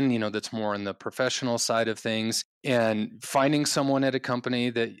LinkedIn, that's more on the professional side of things, and finding someone at a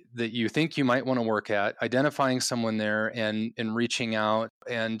company that you think you might want to work at, identifying someone there and reaching out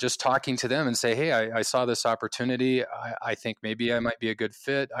and just talking to them and say, hey, I saw this opportunity. I think maybe I might be a good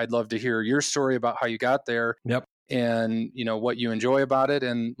fit. I'd love to hear your story about how you got there. And, what you enjoy about it.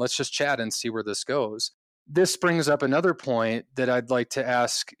 And let's just chat and see where this goes. This brings up another point that I'd like to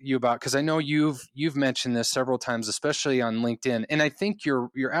ask you about, because I know you've mentioned this several times, especially on LinkedIn. And I think you're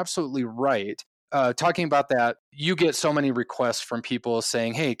absolutely right. Talking about that, you get so many requests from people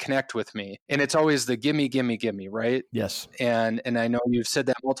saying, hey, connect with me. And it's always the gimme, right? Yes. And I know you've said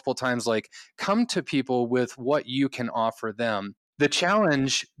that multiple times, like, come to people with what you can offer them. The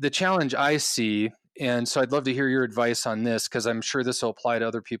challenge I see, and so I'd love to hear your advice on this, because I'm sure this will apply to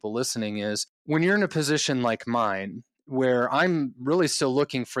other people listening, is when you're in a position like mine, where I'm really still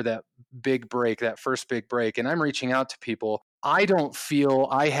looking for that big break, that first big break, and I'm reaching out to people, I don't feel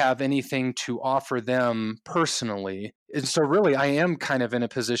I have anything to offer them personally. And so really, I am kind of in a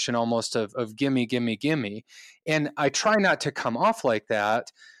position almost of gimme. And I try not to come off like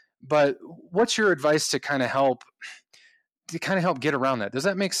that, but what's your advice to kind of help get around that? Does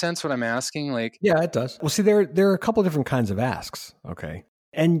that make sense what I'm asking? Like, yeah, it does. Well, see, there are a couple of different kinds of asks. Okay.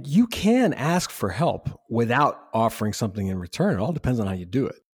 And you can ask for help without offering something in return. It all depends on how you do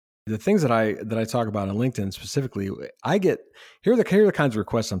it. The things that I talk about on LinkedIn specifically, here are the kinds of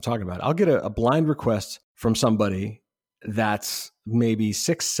requests I'm talking about. I'll get a blind request from somebody that's maybe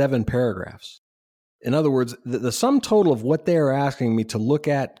 6-7 paragraphs. In other words, the sum total of what they are asking me to look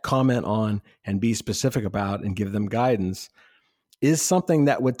at, comment on, and be specific about and give them guidance is something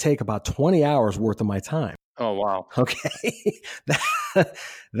that would take about 20 hours worth of my time. Oh, wow. Okay.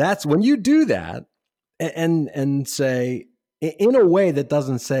 That's when you do that and say, in a way that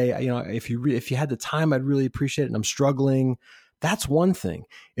doesn't say, if you had the time, I'd really appreciate it, and I'm struggling. That's one thing.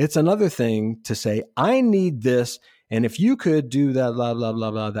 It's another thing to say, I need this, and if you could do that, blah, blah,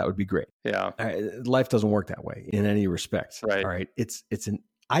 blah, blah, that would be great. Yeah. Life doesn't work that way in any respect. Right. All right.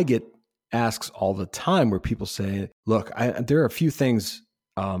 I get asks all the time where people say, look, there are a few things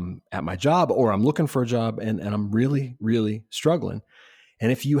at my job, or I'm looking for a job, and I'm really, really struggling.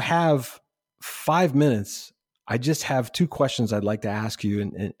 And if you have 5 minutes, I just have 2 questions I'd like to ask you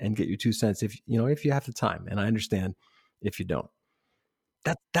and get your 2 cents if you have the time. And I understand if you don't.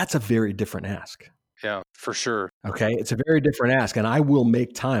 That's a very different ask. Yeah, for sure. Okay. It's a very different ask, and I will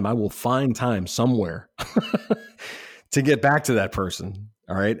make time. I will find time somewhere to get back to that person.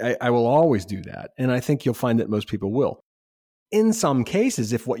 All right. I will always do that. And I think you'll find that most people will. In some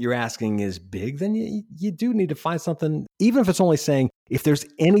cases, if what you're asking is big, then you do need to find something, even if it's only saying, if there's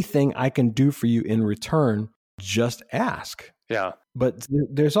anything I can do for you in return, just ask. Yeah. But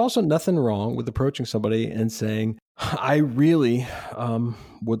there's also nothing wrong with approaching somebody and saying, I really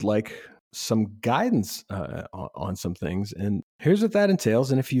would like some guidance on some things. And here's what that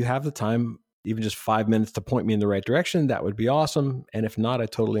entails. And if you have the time, even just 5 minutes to point me in the right direction, that would be awesome. And if not, I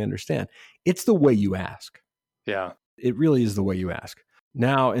totally understand. It's the way you ask. Yeah. It really is the way you ask.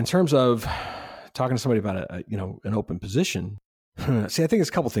 Now, in terms of talking to somebody about an open position, see, I think it's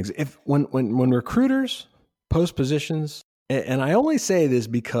a couple things. If when recruiters post positions, and I only say this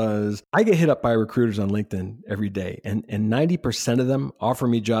because I get hit up by recruiters on LinkedIn every day, and 90% of them offer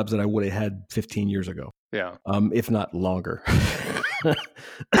me jobs that I would have had 15 years ago. Yeah. If not longer.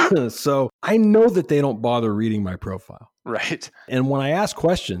 So I know that they don't bother reading my profile. Right. And when I ask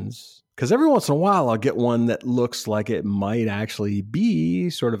questions, because every once in a while I'll get one that looks like it might actually be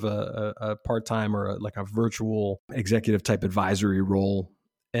sort of a part-time or like a virtual executive type advisory role.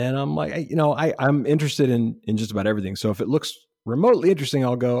 And I'm like, I'm interested in just about everything. So if it looks remotely interesting,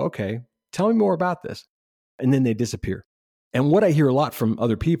 I'll go, okay, tell me more about this. And then they disappear. And what I hear a lot from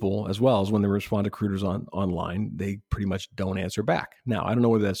other people as well is when they respond to recruiters online, they pretty much don't answer back. Now, I don't know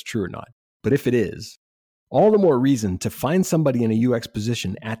whether that's true or not, but if it is, all the more reason to find somebody in a UX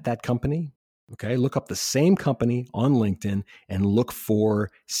position at that company. Okay, look up the same company on LinkedIn and look for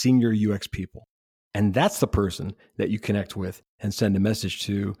senior UX people. And that's the person that you connect with and send a message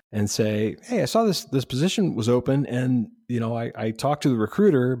to and say, hey, I saw this position was open and I talked to the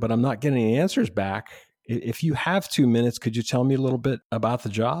recruiter, but I'm not getting any answers back. If you have 2 minutes, could you tell me a little bit about the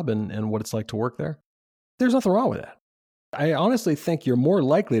job and what it's like to work there? There's nothing wrong with that. I honestly think you're more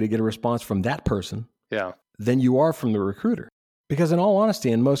likely to get a response from that person than you are from the recruiter. Because in all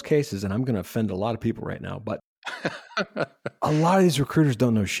honesty, in most cases, and I'm going to offend a lot of people right now, but a lot of these recruiters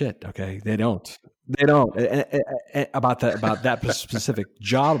don't know shit, okay? They don't. About that specific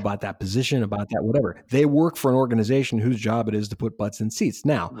job, about that position, about that whatever. They work for an organization whose job it is to put butts in seats.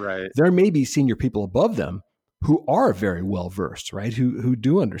 Now, There may be senior people above them who are very well versed, right? Who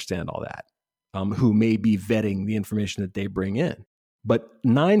do understand all that, who may be vetting the information that they bring in. But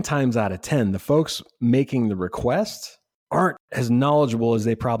 9 times out of 10, the folks making the request aren't as knowledgeable as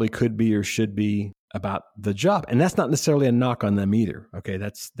they probably could be or should be about the job. And that's not necessarily a knock on them either. Okay.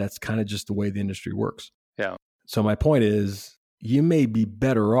 That's kind of just the way the industry works. Yeah. So my point is, you may be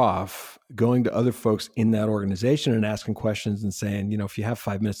better off going to other folks in that organization and asking questions and saying, if you have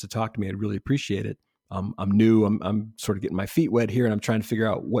 5 minutes to talk to me, I'd really appreciate it. I'm new. I'm sort of getting my feet wet here and I'm trying to figure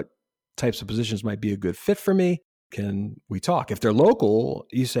out what types of positions might be a good fit for me. Can we talk? If they're local,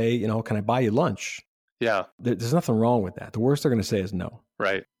 you say, can I buy you lunch? Yeah. There's nothing wrong with that. The worst they're going to say is no.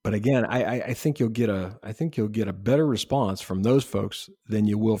 Right. But again, I think you'll get a better response from those folks than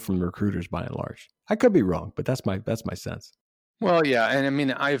you will from the recruiters by and large. I could be wrong, but that's my sense. Well, yeah, and I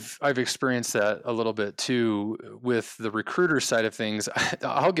mean, I've experienced that a little bit too with the recruiter side of things.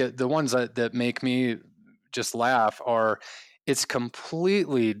 I'll get the ones that make me just laugh are. It's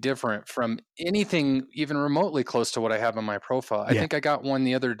completely different from anything even remotely close to what I have on my profile. I think I got one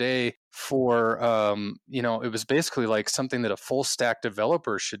the other day for, it was basically like something that a full stack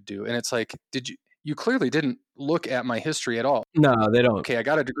developer should do. And it's like, you clearly didn't look at my history at all. No, they don't. Okay, I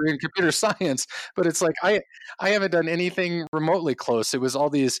got a degree in computer science, but it's like I haven't done anything remotely close. It was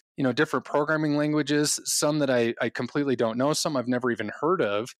all these, different programming languages, some that I completely don't know, some I've never even heard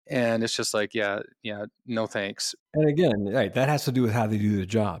of. And it's just like, yeah, no thanks. And again, right, that has to do with how they do their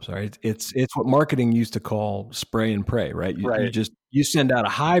jobs, right? It's what marketing used to call spray and pray, right? You send out a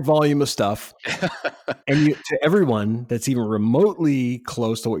high volume of stuff and to everyone that's even remotely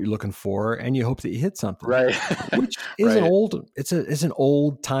close to what you're looking for, and you hope that you hit something. Right. Which is an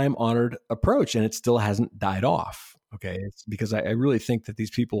old time honored approach, and it still hasn't died off. Okay. It's because I really think that these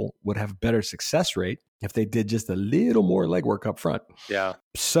people would have a better success rate if they did just a little more legwork up front. Yeah.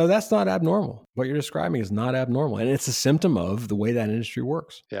 So that's not abnormal. What you're describing is not abnormal. And it's a symptom of the way that industry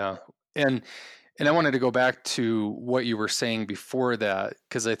works. Yeah. And I wanted to go back to what you were saying before that,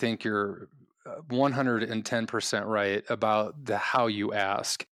 because I think you're 110% right about how you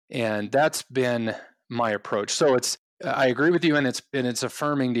ask. And that's been my approach. So I agree with you, and it's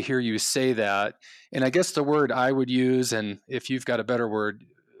affirming to hear you say that. And I guess the word I would use, and if you've got a better word,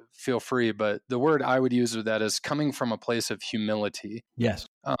 feel free, but the word I would use with that is coming from a place of humility. Yes.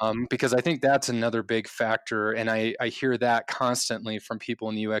 Because I think that's another big factor. And I hear that constantly from people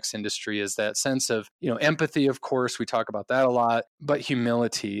in the UX industry, is that sense of, empathy, of course, we talk about that a lot, but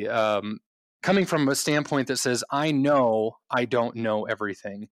humility, coming from a standpoint that says, I know I don't know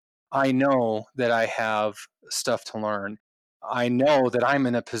everything. I know that I have stuff to learn. I know that I'm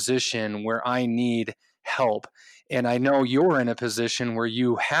in a position where I need help. And I know you're in a position where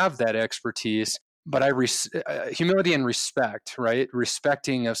you have that expertise, but humility and respect, right?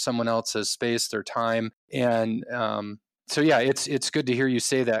 Respecting of someone else's space, their time. And so, yeah, it's good to hear you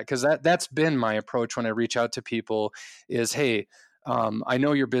say that, because that's been my approach when I reach out to people is, hey, I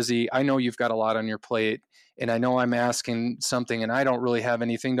know you're busy. I know you've got a lot on your plate, and I know I'm asking something and I don't really have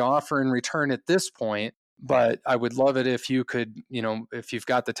anything to offer in return at this point. But I would love it if you could, if you've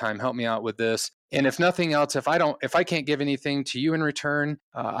got the time, help me out with this. And if nothing else, if I can't give anything to you in return,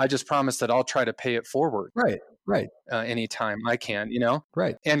 I just promise that I'll try to pay it forward. Right. Anytime I can,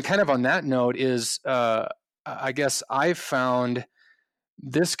 Right. And kind of on that note is, I guess I've found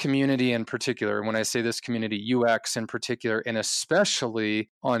this community in particular, when I say this community, UX in particular, and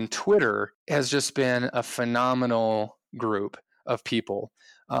especially on Twitter, has just been a phenomenal group of people.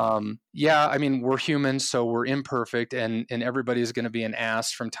 Yeah, I mean, we're humans, so we're imperfect, and everybody's going to be an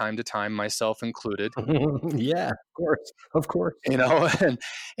ass from time to time, myself included. Yeah, of course. And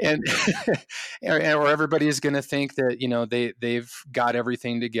or everybody is going to think that they've got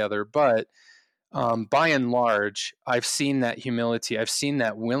everything together, but by and large, I've seen that humility. I've seen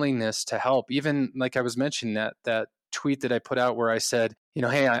that willingness to help. Even like I was mentioning, that tweet that I put out where I said,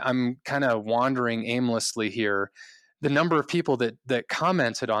 hey, I'm kind of wandering aimlessly here. The number of people that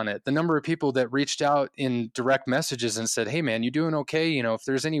commented on it, the number of people that reached out in direct messages and said, hey, man, you doing okay? If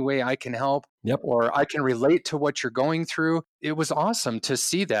there's any way I can help, or I can relate to what you're going through. It was awesome to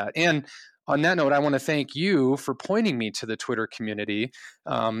see that. And on that note, I want to thank you for pointing me to the Twitter community.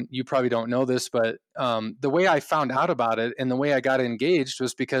 You probably don't know this, but the way I found out about it and the way I got engaged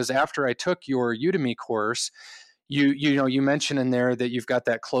was because after I took your Udemy course, you mentioned in there that you've got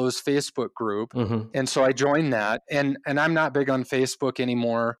that closed Facebook group. Mm-hmm. And so I joined that. And I'm not big on Facebook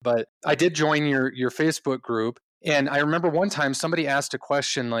anymore, but I did join your Facebook group. And I remember one time somebody asked a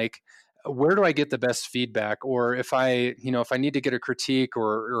question like, where do I get the best feedback? Or if I need to get a critique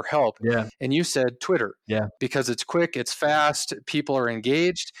or help. Yeah. And you said Twitter. Yeah. Because it's quick, it's fast, people are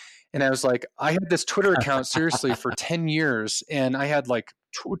engaged. And I was like, I had this Twitter account seriously for 10 years and I had like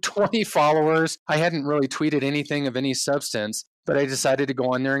 20 followers. I hadn't really tweeted anything of any substance, but I decided to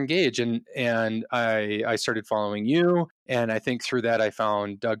go on there and engage. And I started following you. And I think through that, I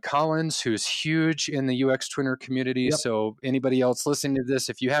found Doug Collins, who's huge in the UX Twitter community. Yep. So anybody else listening to this,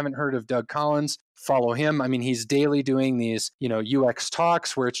 if you haven't heard of Doug Collins, follow him. I mean, he's daily doing these, UX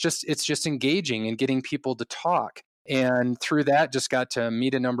talks where it's just engaging and getting people to talk. And through that, just got to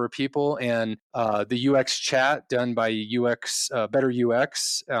meet a number of people. And the UX chat done by Better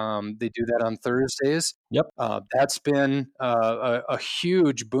UX, they do that on Thursdays. Yep. That's been a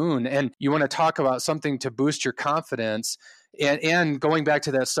huge boon. And you want to talk about something to boost your confidence. And going back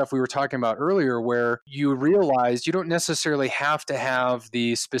to that stuff we were talking about earlier, where you realize you don't necessarily have to have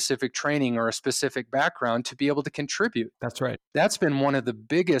the specific training or a specific background to be able to contribute. That's right. That's been one of the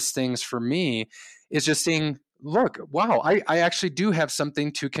biggest things for me, is just seeing, look, wow, I actually do have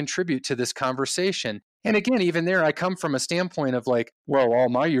something to contribute to this conversation. And again, even there, I come from a standpoint of like, well, all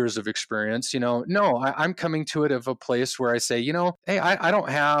my years of experience, no, I'm coming to it of a place where I say, hey, I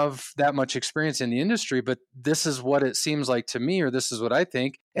don't have that much experience in the industry, but this is what it seems like to me, or this is what I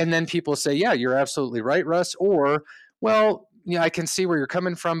think. And then people say, yeah, you're absolutely right, Russ. Or, well, I can see where you're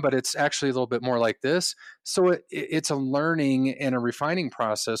coming from, but it's actually a little bit more like this. So it's a learning and a refining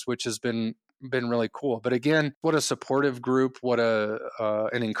process, which has been really cool. But again, what a supportive group, what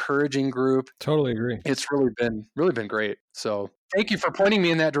an encouraging group. Totally agree. It's really been great. So thank you for pointing me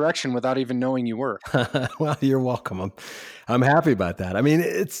in that direction without even knowing you were. Well, you're welcome. I'm happy about that. I mean,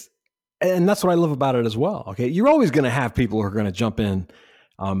 and that's what I love about it as well. Okay. You're always going to have people who are going to jump in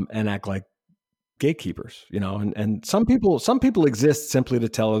and act like gatekeepers, and some people exist simply to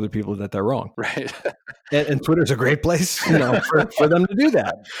tell other people that they're wrong. Right. And Twitter's a great place, for them to do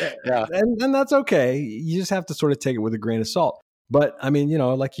that. Yeah. And that's okay. You just have to sort of take it with a grain of salt. But I mean,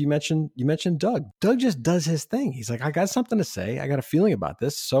 like you mentioned Doug. Doug just does his thing. He's like, I got something to say. I got a feeling about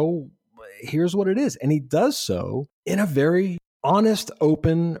this. So here's what it is. And he does so in a very honest,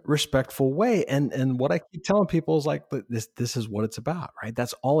 open, respectful way. And what I keep telling people is like, this is what it's about, right?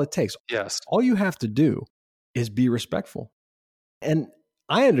 That's all it takes. Yes. All you have to do is be respectful. And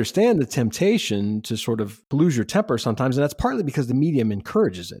I understand the temptation to sort of lose your temper sometimes, and that's partly because the medium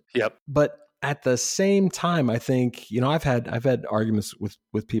encourages it. Yep. But at the same time, I think, I've had arguments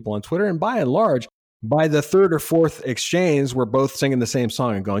with people on Twitter, and by and large, by the third or fourth exchange, we're both singing the same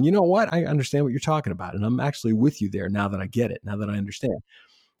song and going, you know what? I understand what you're talking about. And I'm actually with you there now that I get it, now that I understand.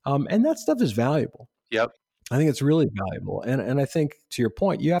 And that stuff is valuable. Yep. I think it's really valuable. And I think, to your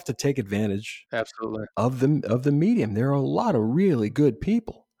point, you have to take advantage Absolutely. of the medium. There are a lot of really good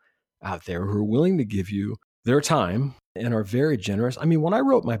people out there who are willing to give you their time and are very generous. I mean, when I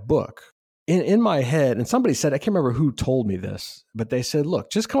wrote my book, in my head, and somebody said, I can't remember who told me this, but they said, look,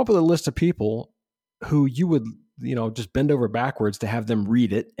 just come up with a list of people who you would, just bend over backwards to have them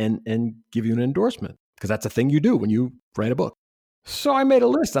read it and give you an endorsement, because that's a thing you do when you write a book. So I made a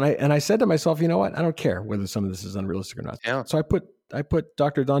list, and I said to myself, you know what? I don't care whether some of this is unrealistic or not. Yeah. So I put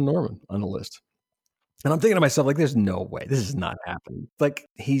Dr. Don Norman on the list. And I'm thinking to myself, like, there's no way this is not happening. Like,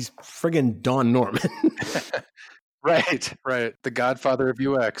 he's friggin' Don Norman. Right. The godfather of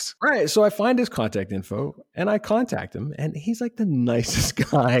UX. Right. So I find his contact info and I contact him, and he's like the nicest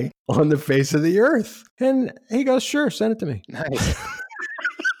guy on the face of the earth. And he goes, sure, send it to me. Nice.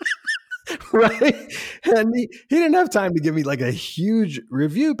 Right. And he didn't have time to give me like a huge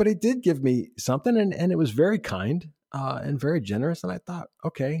review, but he did give me something, and it was very kind and very generous. And I thought,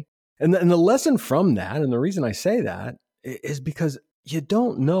 okay. And the lesson from that, and the reason I say that, is because you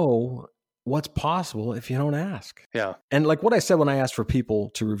don't know what's possible if you don't ask. Yeah. And like what I said when I asked for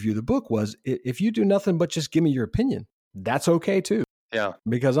people to review the book was, if you do nothing but just give me your opinion, that's okay too. Yeah.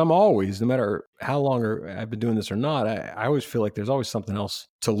 Because I'm always, no matter how long I've been doing this or not, I always feel like there's always something else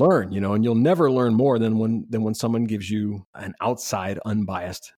to learn, and you'll never learn more than when someone gives you an outside,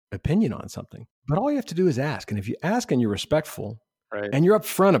 unbiased opinion on something. But all you have to do is ask. And if you ask and you're respectful, right, and you're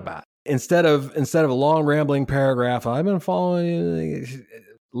upfront about it, instead of a long rambling paragraph, I've been following you,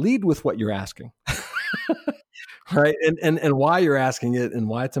 lead with what you're asking. Right. And why you're asking it and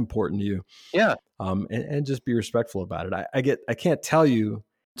why it's important to you. Yeah. And just be respectful about it. I can't tell you,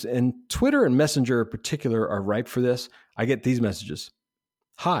 and Twitter and Messenger in particular are ripe for this. I get these messages.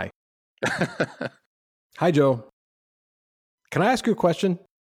 Hi. Hi, Joe. Can I ask you a question?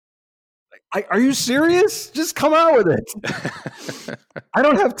 Are you serious? Just come out with it. I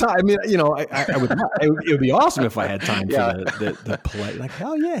don't have time. I mean, I would. It would be awesome if I had time for the polite. Like,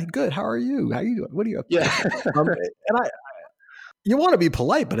 hell yeah, good. How are you? How are you doing? What are you up to? Yeah. You want to be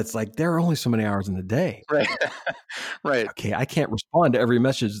polite, but it's like there are only so many hours in the day. Right. Right. Okay, I can't respond to every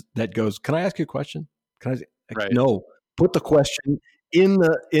message that goes, "Can I ask you a question?" Can I? Right. No. Put the question in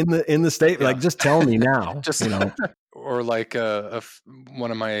the statement. Yeah. Like, just tell me now. Just Or like one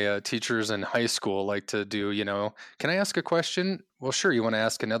of my teachers in high school like to do, can I ask a question? Well, sure. You want to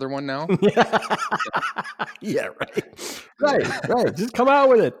ask another one now? Yeah, right. Just come out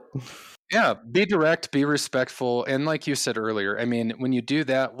with it. Yeah, be direct, be respectful. And like you said earlier, I mean, when you do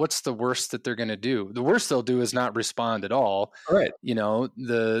that, what's the worst that they're going to do? The worst they'll do is not respond at all. Right.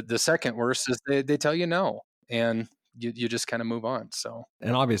 The second worst is they tell you no. And you just kind of move on. So,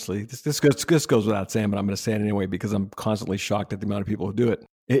 and obviously this goes without saying, but I'm going to say it anyway, because I'm constantly shocked at the amount of people who do it.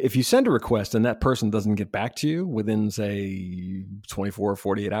 If you send a request and that person doesn't get back to you within, say, 24 or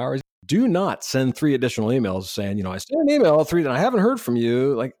 48 hours, do not send 3 additional emails saying, I sent an email 3 and I haven't heard from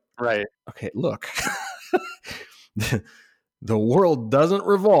you. Like, right. Okay, look, the world doesn't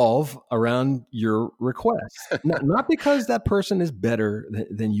revolve around your request. Not because that person is better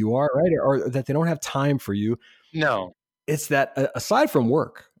than you are, right? Or that they don't have time for you. No. It's that aside from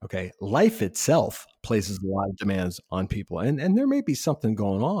work, okay, life itself places a lot of demands on people. And there may be something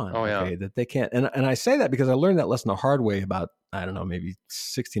going on, that they can't. And I say that because I learned that lesson the hard way about, I don't know, maybe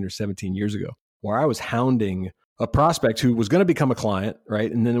 16 or 17 years ago, where I was hounding a prospect who was going to become a client,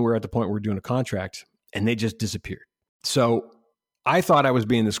 right? And then we're at the point where we're doing a contract, and they just disappeared. So I thought I was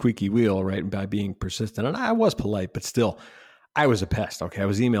being the squeaky wheel, right? By being persistent. And I was polite, but still, I was a pest, okay? I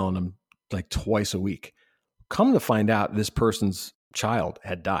was emailing them like twice a week. Come to find out, this person's child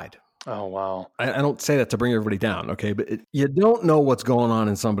had died. Oh, wow. I don't say that to bring everybody down, okay? But you don't know what's going on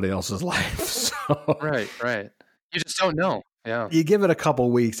in somebody else's life. So. Right. You just don't know. Yeah. You give it a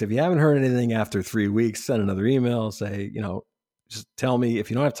couple weeks. If you haven't heard anything after 3 weeks, send another email, say, just tell me. If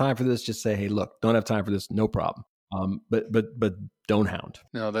you don't have time for this, just say, hey, look, don't have time for this, no problem. But don't hound.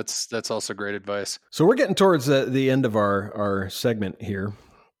 No, that's also great advice. So we're getting towards the end of our segment here.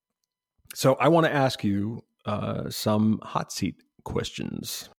 So I want to ask you some hot seat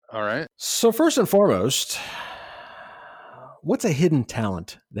questions. All right. So first and foremost, what's a hidden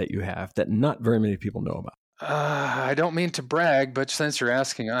talent that you have that not very many people know about? I don't mean to brag, but since you're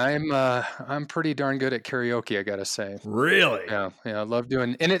asking, I'm pretty darn good at karaoke, I gotta say. Really? Yeah, I love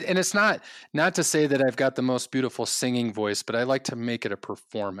doing, and it's not to say that I've got the most beautiful singing voice, but I like to make it a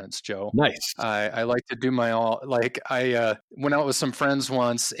performance, Joe. Nice. I like to do my all. Like I went out with some friends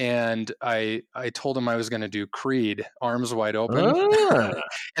once, and I told them I was going to do Creed, Arms Wide Open,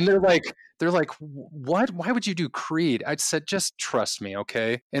 and they're like, They're like, what? Why would you do Creed? I said, just trust me,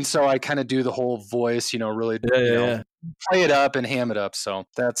 okay? And so I kind of do the whole voice, really, play it up and ham it up. So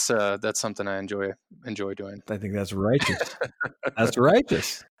that's something I enjoy doing. I think that's righteous. That's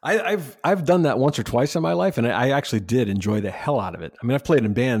righteous. I've done that once or twice in my life, and I actually did enjoy the hell out of it. I mean, I've played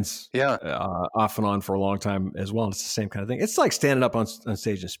in bands, off and on for a long time as well. And it's the same kind of thing. It's like standing up on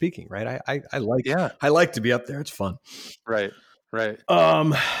stage and speaking, right? I like to be up there. It's fun. Right.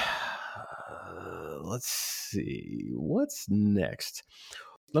 Let's see what's next.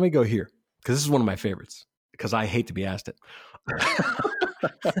 Let me go here because this is one of my favorites. Because I hate to be asked it.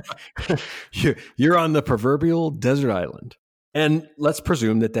 You're on the proverbial desert island. And let's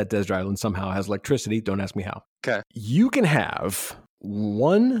presume that desert island somehow has electricity. Don't ask me how. Okay. You can have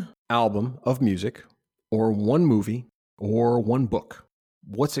one album of music or one movie or one book.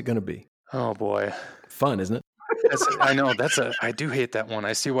 What's it going to be? Oh, boy. Fun, isn't it? I know. I do hate that one.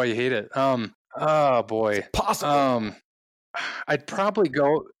 I see why you hate it. Oh, boy. It's possible. I'd probably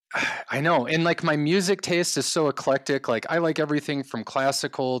go... I know. And like my music taste is so eclectic. Like I like everything from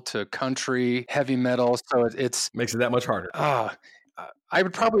classical to country, heavy metal. So it's makes it that much harder. I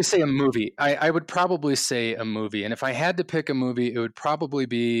would probably say a movie. I would probably say a movie. And if I had to pick a movie, it would probably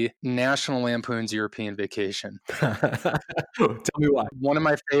be National Lampoon's European Vacation. Tell me why. One of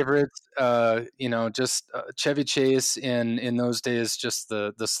my favorites, Chevy Chase in those days, just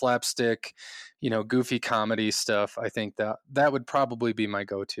the slapstick, goofy comedy stuff. I think that would probably be my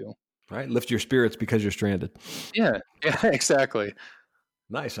go-to. Right. Lift your spirits because you're stranded. Yeah, exactly.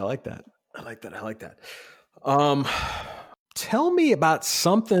 Nice. I like that. Tell me about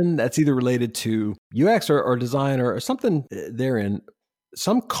something that's either related to UX or design or something therein,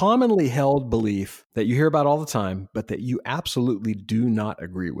 some commonly held belief that you hear about all the time, but that you absolutely do not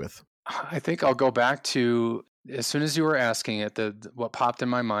agree with. I think I'll go back to, as soon as you were asking it, what popped in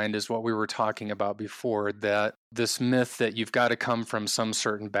my mind is what we were talking about before, that this myth that you've got to come from some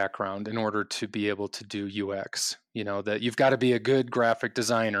certain background in order to be able to do UX, that you've got to be a good graphic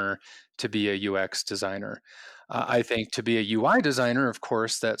designer to be a UX designer. I think to be a UI designer, of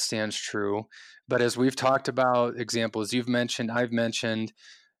course, that stands true. But as we've talked about examples you've mentioned, I've mentioned,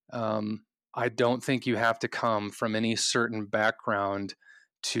 I don't think you have to come from any certain background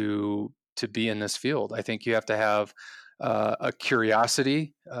to be in this field. I think you have to have a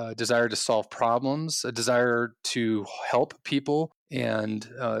curiosity, a desire to solve problems, a desire to help people and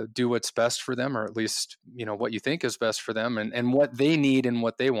do what's best for them, or at least, what you think is best for them and what they need and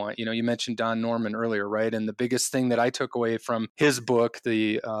what they want. You mentioned Don Norman earlier, right? And the biggest thing that I took away from his book,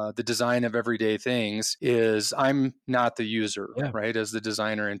 the Design of Everyday Things, is I'm not the user, right, as the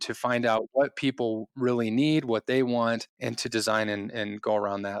designer, and to find out what people really need, what they want, and to design and go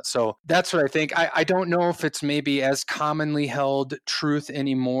around that. So that's what I think. I don't know if it's maybe as commonly held truth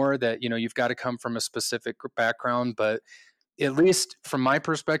anymore that, you've got to come from a specific background, but at least from my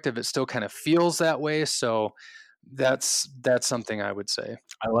perspective, it still kind of feels that way. So that's something I would say.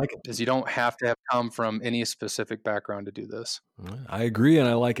 I like it. Is you don't have to have come from any specific background to do this. I agree, and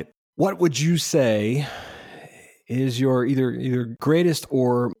I like it. What would you say is your either greatest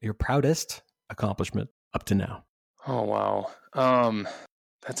or your proudest accomplishment up to now? Oh, wow.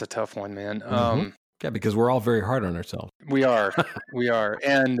 That's a tough one, man. Yeah, because we're all very hard on ourselves. We are.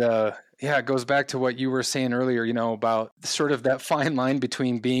 And it goes back to what you were saying earlier, about sort of that fine line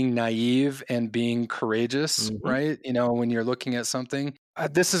between being naive and being courageous, right? When you're looking at something.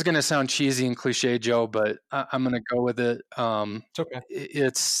 This is going to sound cheesy and cliche, Joe, but I'm going to go with it. It's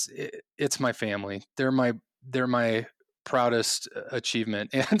okay. It's my family. They're my proudest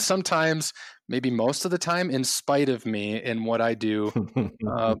achievement. And sometimes, maybe most of the time, in spite of me and what I do.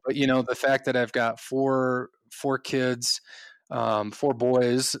 But the fact that I've got four kids, 4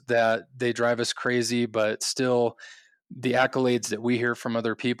 boys, that they drive us crazy, but still the accolades that we hear from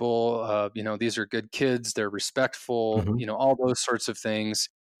other people, these are good kids, they're respectful, all those sorts of things.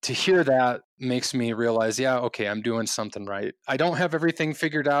 To hear that makes me realize, okay, I'm doing something right. I don't have everything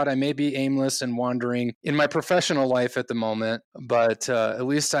figured out. I may be aimless and wandering in my professional life at the moment, but at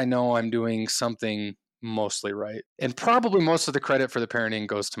least I know I'm doing something mostly right. And probably most of the credit for the parenting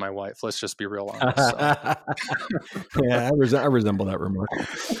goes to my wife. Let's just be real honest. So. Yeah, I resemble that remark.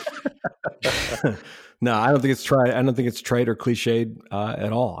 No, I don't think it's trite. I don't think it's trite or cliched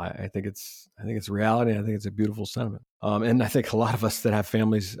at all. I think it's reality. I think it's a beautiful sentiment. And I think a lot of us that have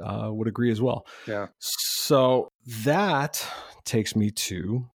families would agree as well. Yeah. So that takes me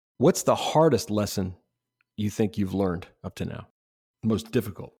to, what's the hardest lesson you think you've learned up to now? Most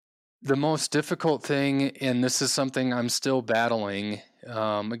difficult? The most difficult thing, and this is something I'm still battling,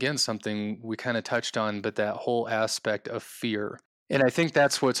 again, something we kind of touched on, but that whole aspect of fear. And I think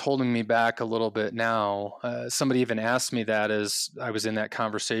that's what's holding me back a little bit now. Somebody even asked me that as I was in that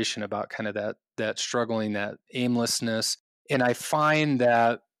conversation about kind of that struggling, that aimlessness. And I find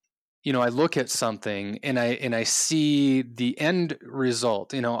that, I look at something and I see the end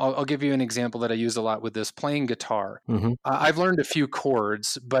result. I'll give you an example that I use a lot with this, playing guitar. Mm-hmm. I've learned a few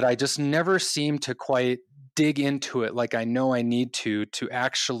chords, but I just never seem to quite dig into it like I know I need to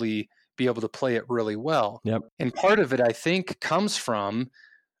actually be able to play it really well. Yep. And part of it, I think, comes from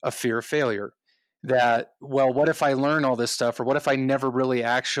a fear of failure. That, well, what if I learn all this stuff, or what if I never really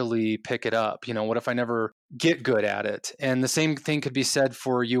actually pick it up? What if I never get good at it? And the same thing could be said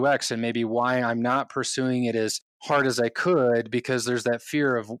for UX, and maybe why I'm not pursuing it as hard as I could, because there's that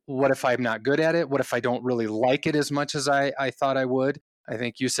fear of, what if I'm not good at it? What if I don't really like it as much as I thought I would? I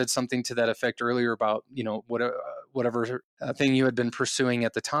think you said something to that effect earlier about, whatever thing you had been pursuing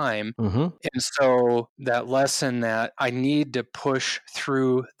at the time. Mm-hmm. And so that lesson that I need to push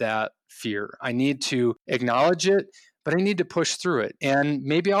through that fear, I need to acknowledge it, but I need to push through it. And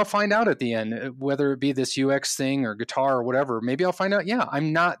maybe I'll find out at the end, whether it be this UX thing or guitar or whatever, maybe I'll find out, yeah,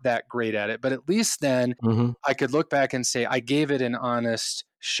 I'm not that great at it. But at least then I could look back and say, I gave it an honest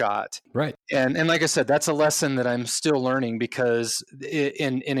shot. Right. And like I said, that's a lesson that I'm still learning, because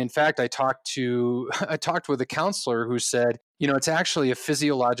in fact, I talked with a counselor who said, it's actually a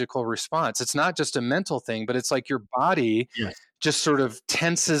physiological response. It's not just a mental thing, but it's like your body just sort of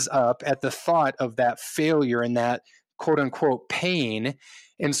tenses up at the thought of that failure and that quote unquote pain.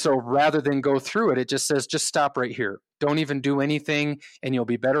 And so rather than go through it, it just says, just stop right here. Don't even do anything, and you'll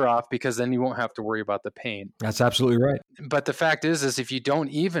be better off, because then you won't have to worry about the pain. That's absolutely right. But the fact is if you don't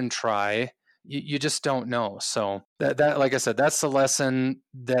even try, you just don't know. So that, like I said, that's the lesson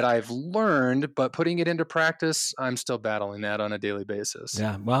that I've learned, but putting it into practice, I'm still battling that on a daily basis.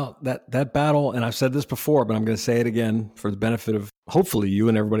 Yeah. Well, that battle, and I've said this before, but I'm going to say it again for the benefit of hopefully you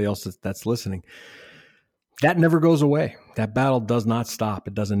and everybody else that's listening. That never goes away. That battle does not stop.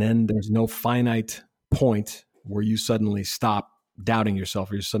 It doesn't end. There's no finite point where you suddenly stop doubting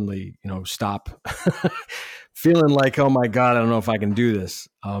yourself, or you suddenly, stop feeling like, oh my God, I don't know if I can do this.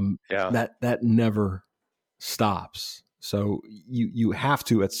 That never stops. So you have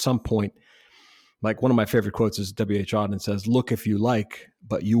to, at some point, like one of my favorite quotes is W.H. Auden says, look if you like,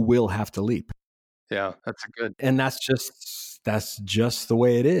 but you will have to leap. Yeah, that's a good. And that's just the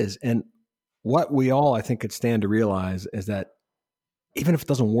way it is. And what we all, I think, could stand to realize is that even if it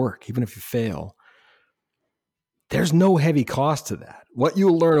doesn't work, even if you fail, there's no heavy cost to that. What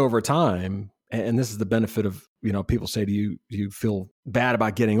you'll learn over time, and this is the benefit of, people say to you, do you feel bad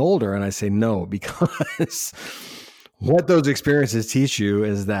about getting older? And I say no, because what those experiences teach you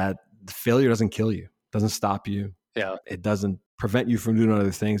is that failure doesn't kill you, doesn't stop you. Yeah. It doesn't prevent you from doing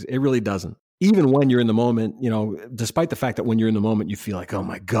other things. It really doesn't. Even when you're in the moment, despite the fact that when you're in the moment, you feel like, oh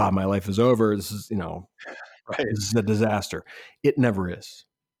my God, my life is over. This is, right. This is a disaster. It never is.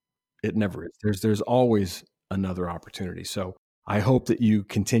 It never is. There's always another opportunity. So I hope that you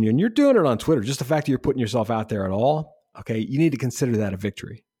continue, and you're doing it on Twitter. Just the fact that you're putting yourself out there at all, okay, you need to consider that a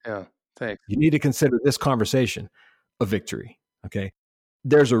victory. Yeah, thanks. You need to consider this conversation a victory, okay?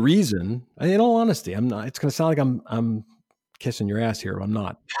 There's a reason, in all honesty, I'm not, it's going to sound like I'm kissing your ass here, but I'm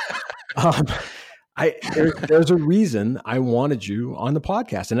not. There's a reason I wanted you on the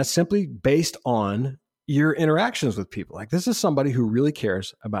podcast, and that's simply based on your interactions with people. Like, this is somebody who really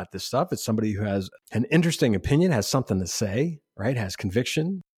cares about this stuff. It's somebody who has an interesting opinion, has something to say, right? Has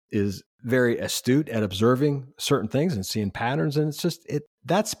conviction, is very astute at observing certain things and seeing patterns. And it's just,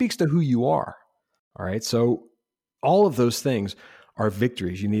 that speaks to who you are. All right. So all of those things are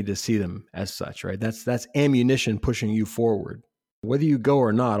victories. You need to see them as such, right? That's ammunition pushing you forward. Whether you go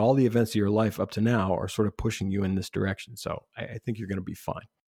or not, all the events of your life up to now are sort of pushing you in this direction. So I think you're going to be fine.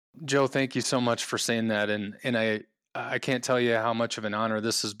 Joe, thank you so much for saying that. And I can't tell you how much of an honor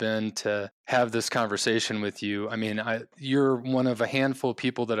this has been to have this conversation with you. I mean, you're one of a handful of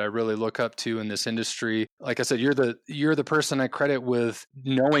people that I really look up to in this industry. Like I said, you're the person I credit with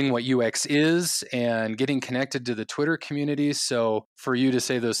knowing what UX is and getting connected to the Twitter community. So for you to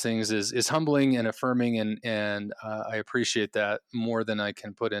say those things is humbling and affirming, and I appreciate that more than I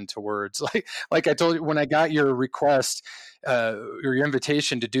can put into words. Like I told you, when I got your request, or your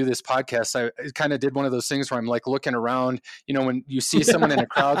invitation to do this podcast, I kind of did one of those things where I'm like looking around, when you see someone in a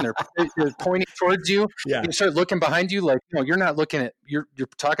crowd and they're pointing towards you, you start looking behind you, like, you're not looking at, you're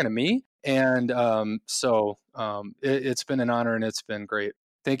talking to me. And it's been an honor, and it's been great.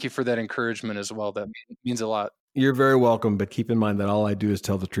 Thank you for that encouragement as well. That means a lot. You're very welcome, but keep in mind that all I do is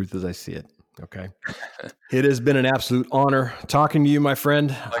tell the truth as I see it. Okay. It has been an absolute honor talking to you, my friend.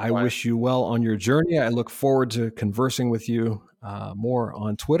 Likewise. I wish you well on your journey. I look forward to conversing with you more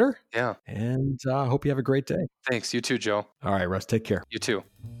on Twitter. Yeah. And I hope you have a great day. Thanks. You too, Joe. All right, Russ, take care. You too.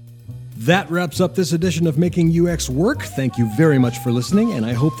 That wraps up this edition of Making UX Work. Thank you very much for listening, and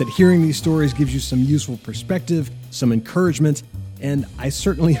I hope that hearing these stories gives you some useful perspective, some encouragement, and I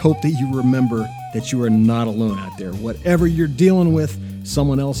certainly hope that you remember that you are not alone out there. Whatever you're dealing with,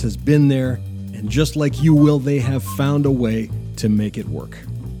 someone else has been there, and just like you will, they have found a way to make it work.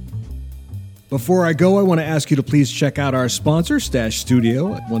 Before I go, I want to ask you to please check out our sponsor, Stash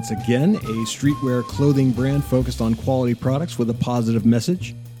Studio. Once again, a streetwear clothing brand focused on quality products with a positive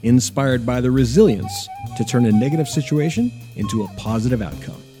message, inspired by the resilience to turn a negative situation into a positive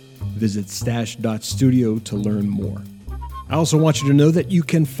outcome. Visit stash.studio to learn more. I also want you to know that you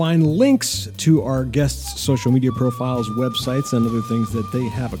can find links to our guests' social media profiles, websites, and other things that they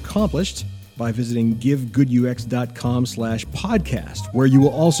have accomplished by visiting givegoodux.com/podcast, where you will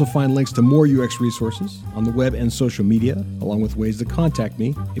also find links to more UX resources on the web and social media, along with ways to contact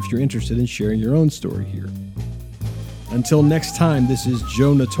me if you're interested in sharing your own story here. Until next time, this is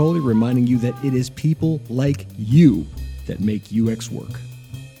Joe Natoli reminding you that it is people like you that make UX work.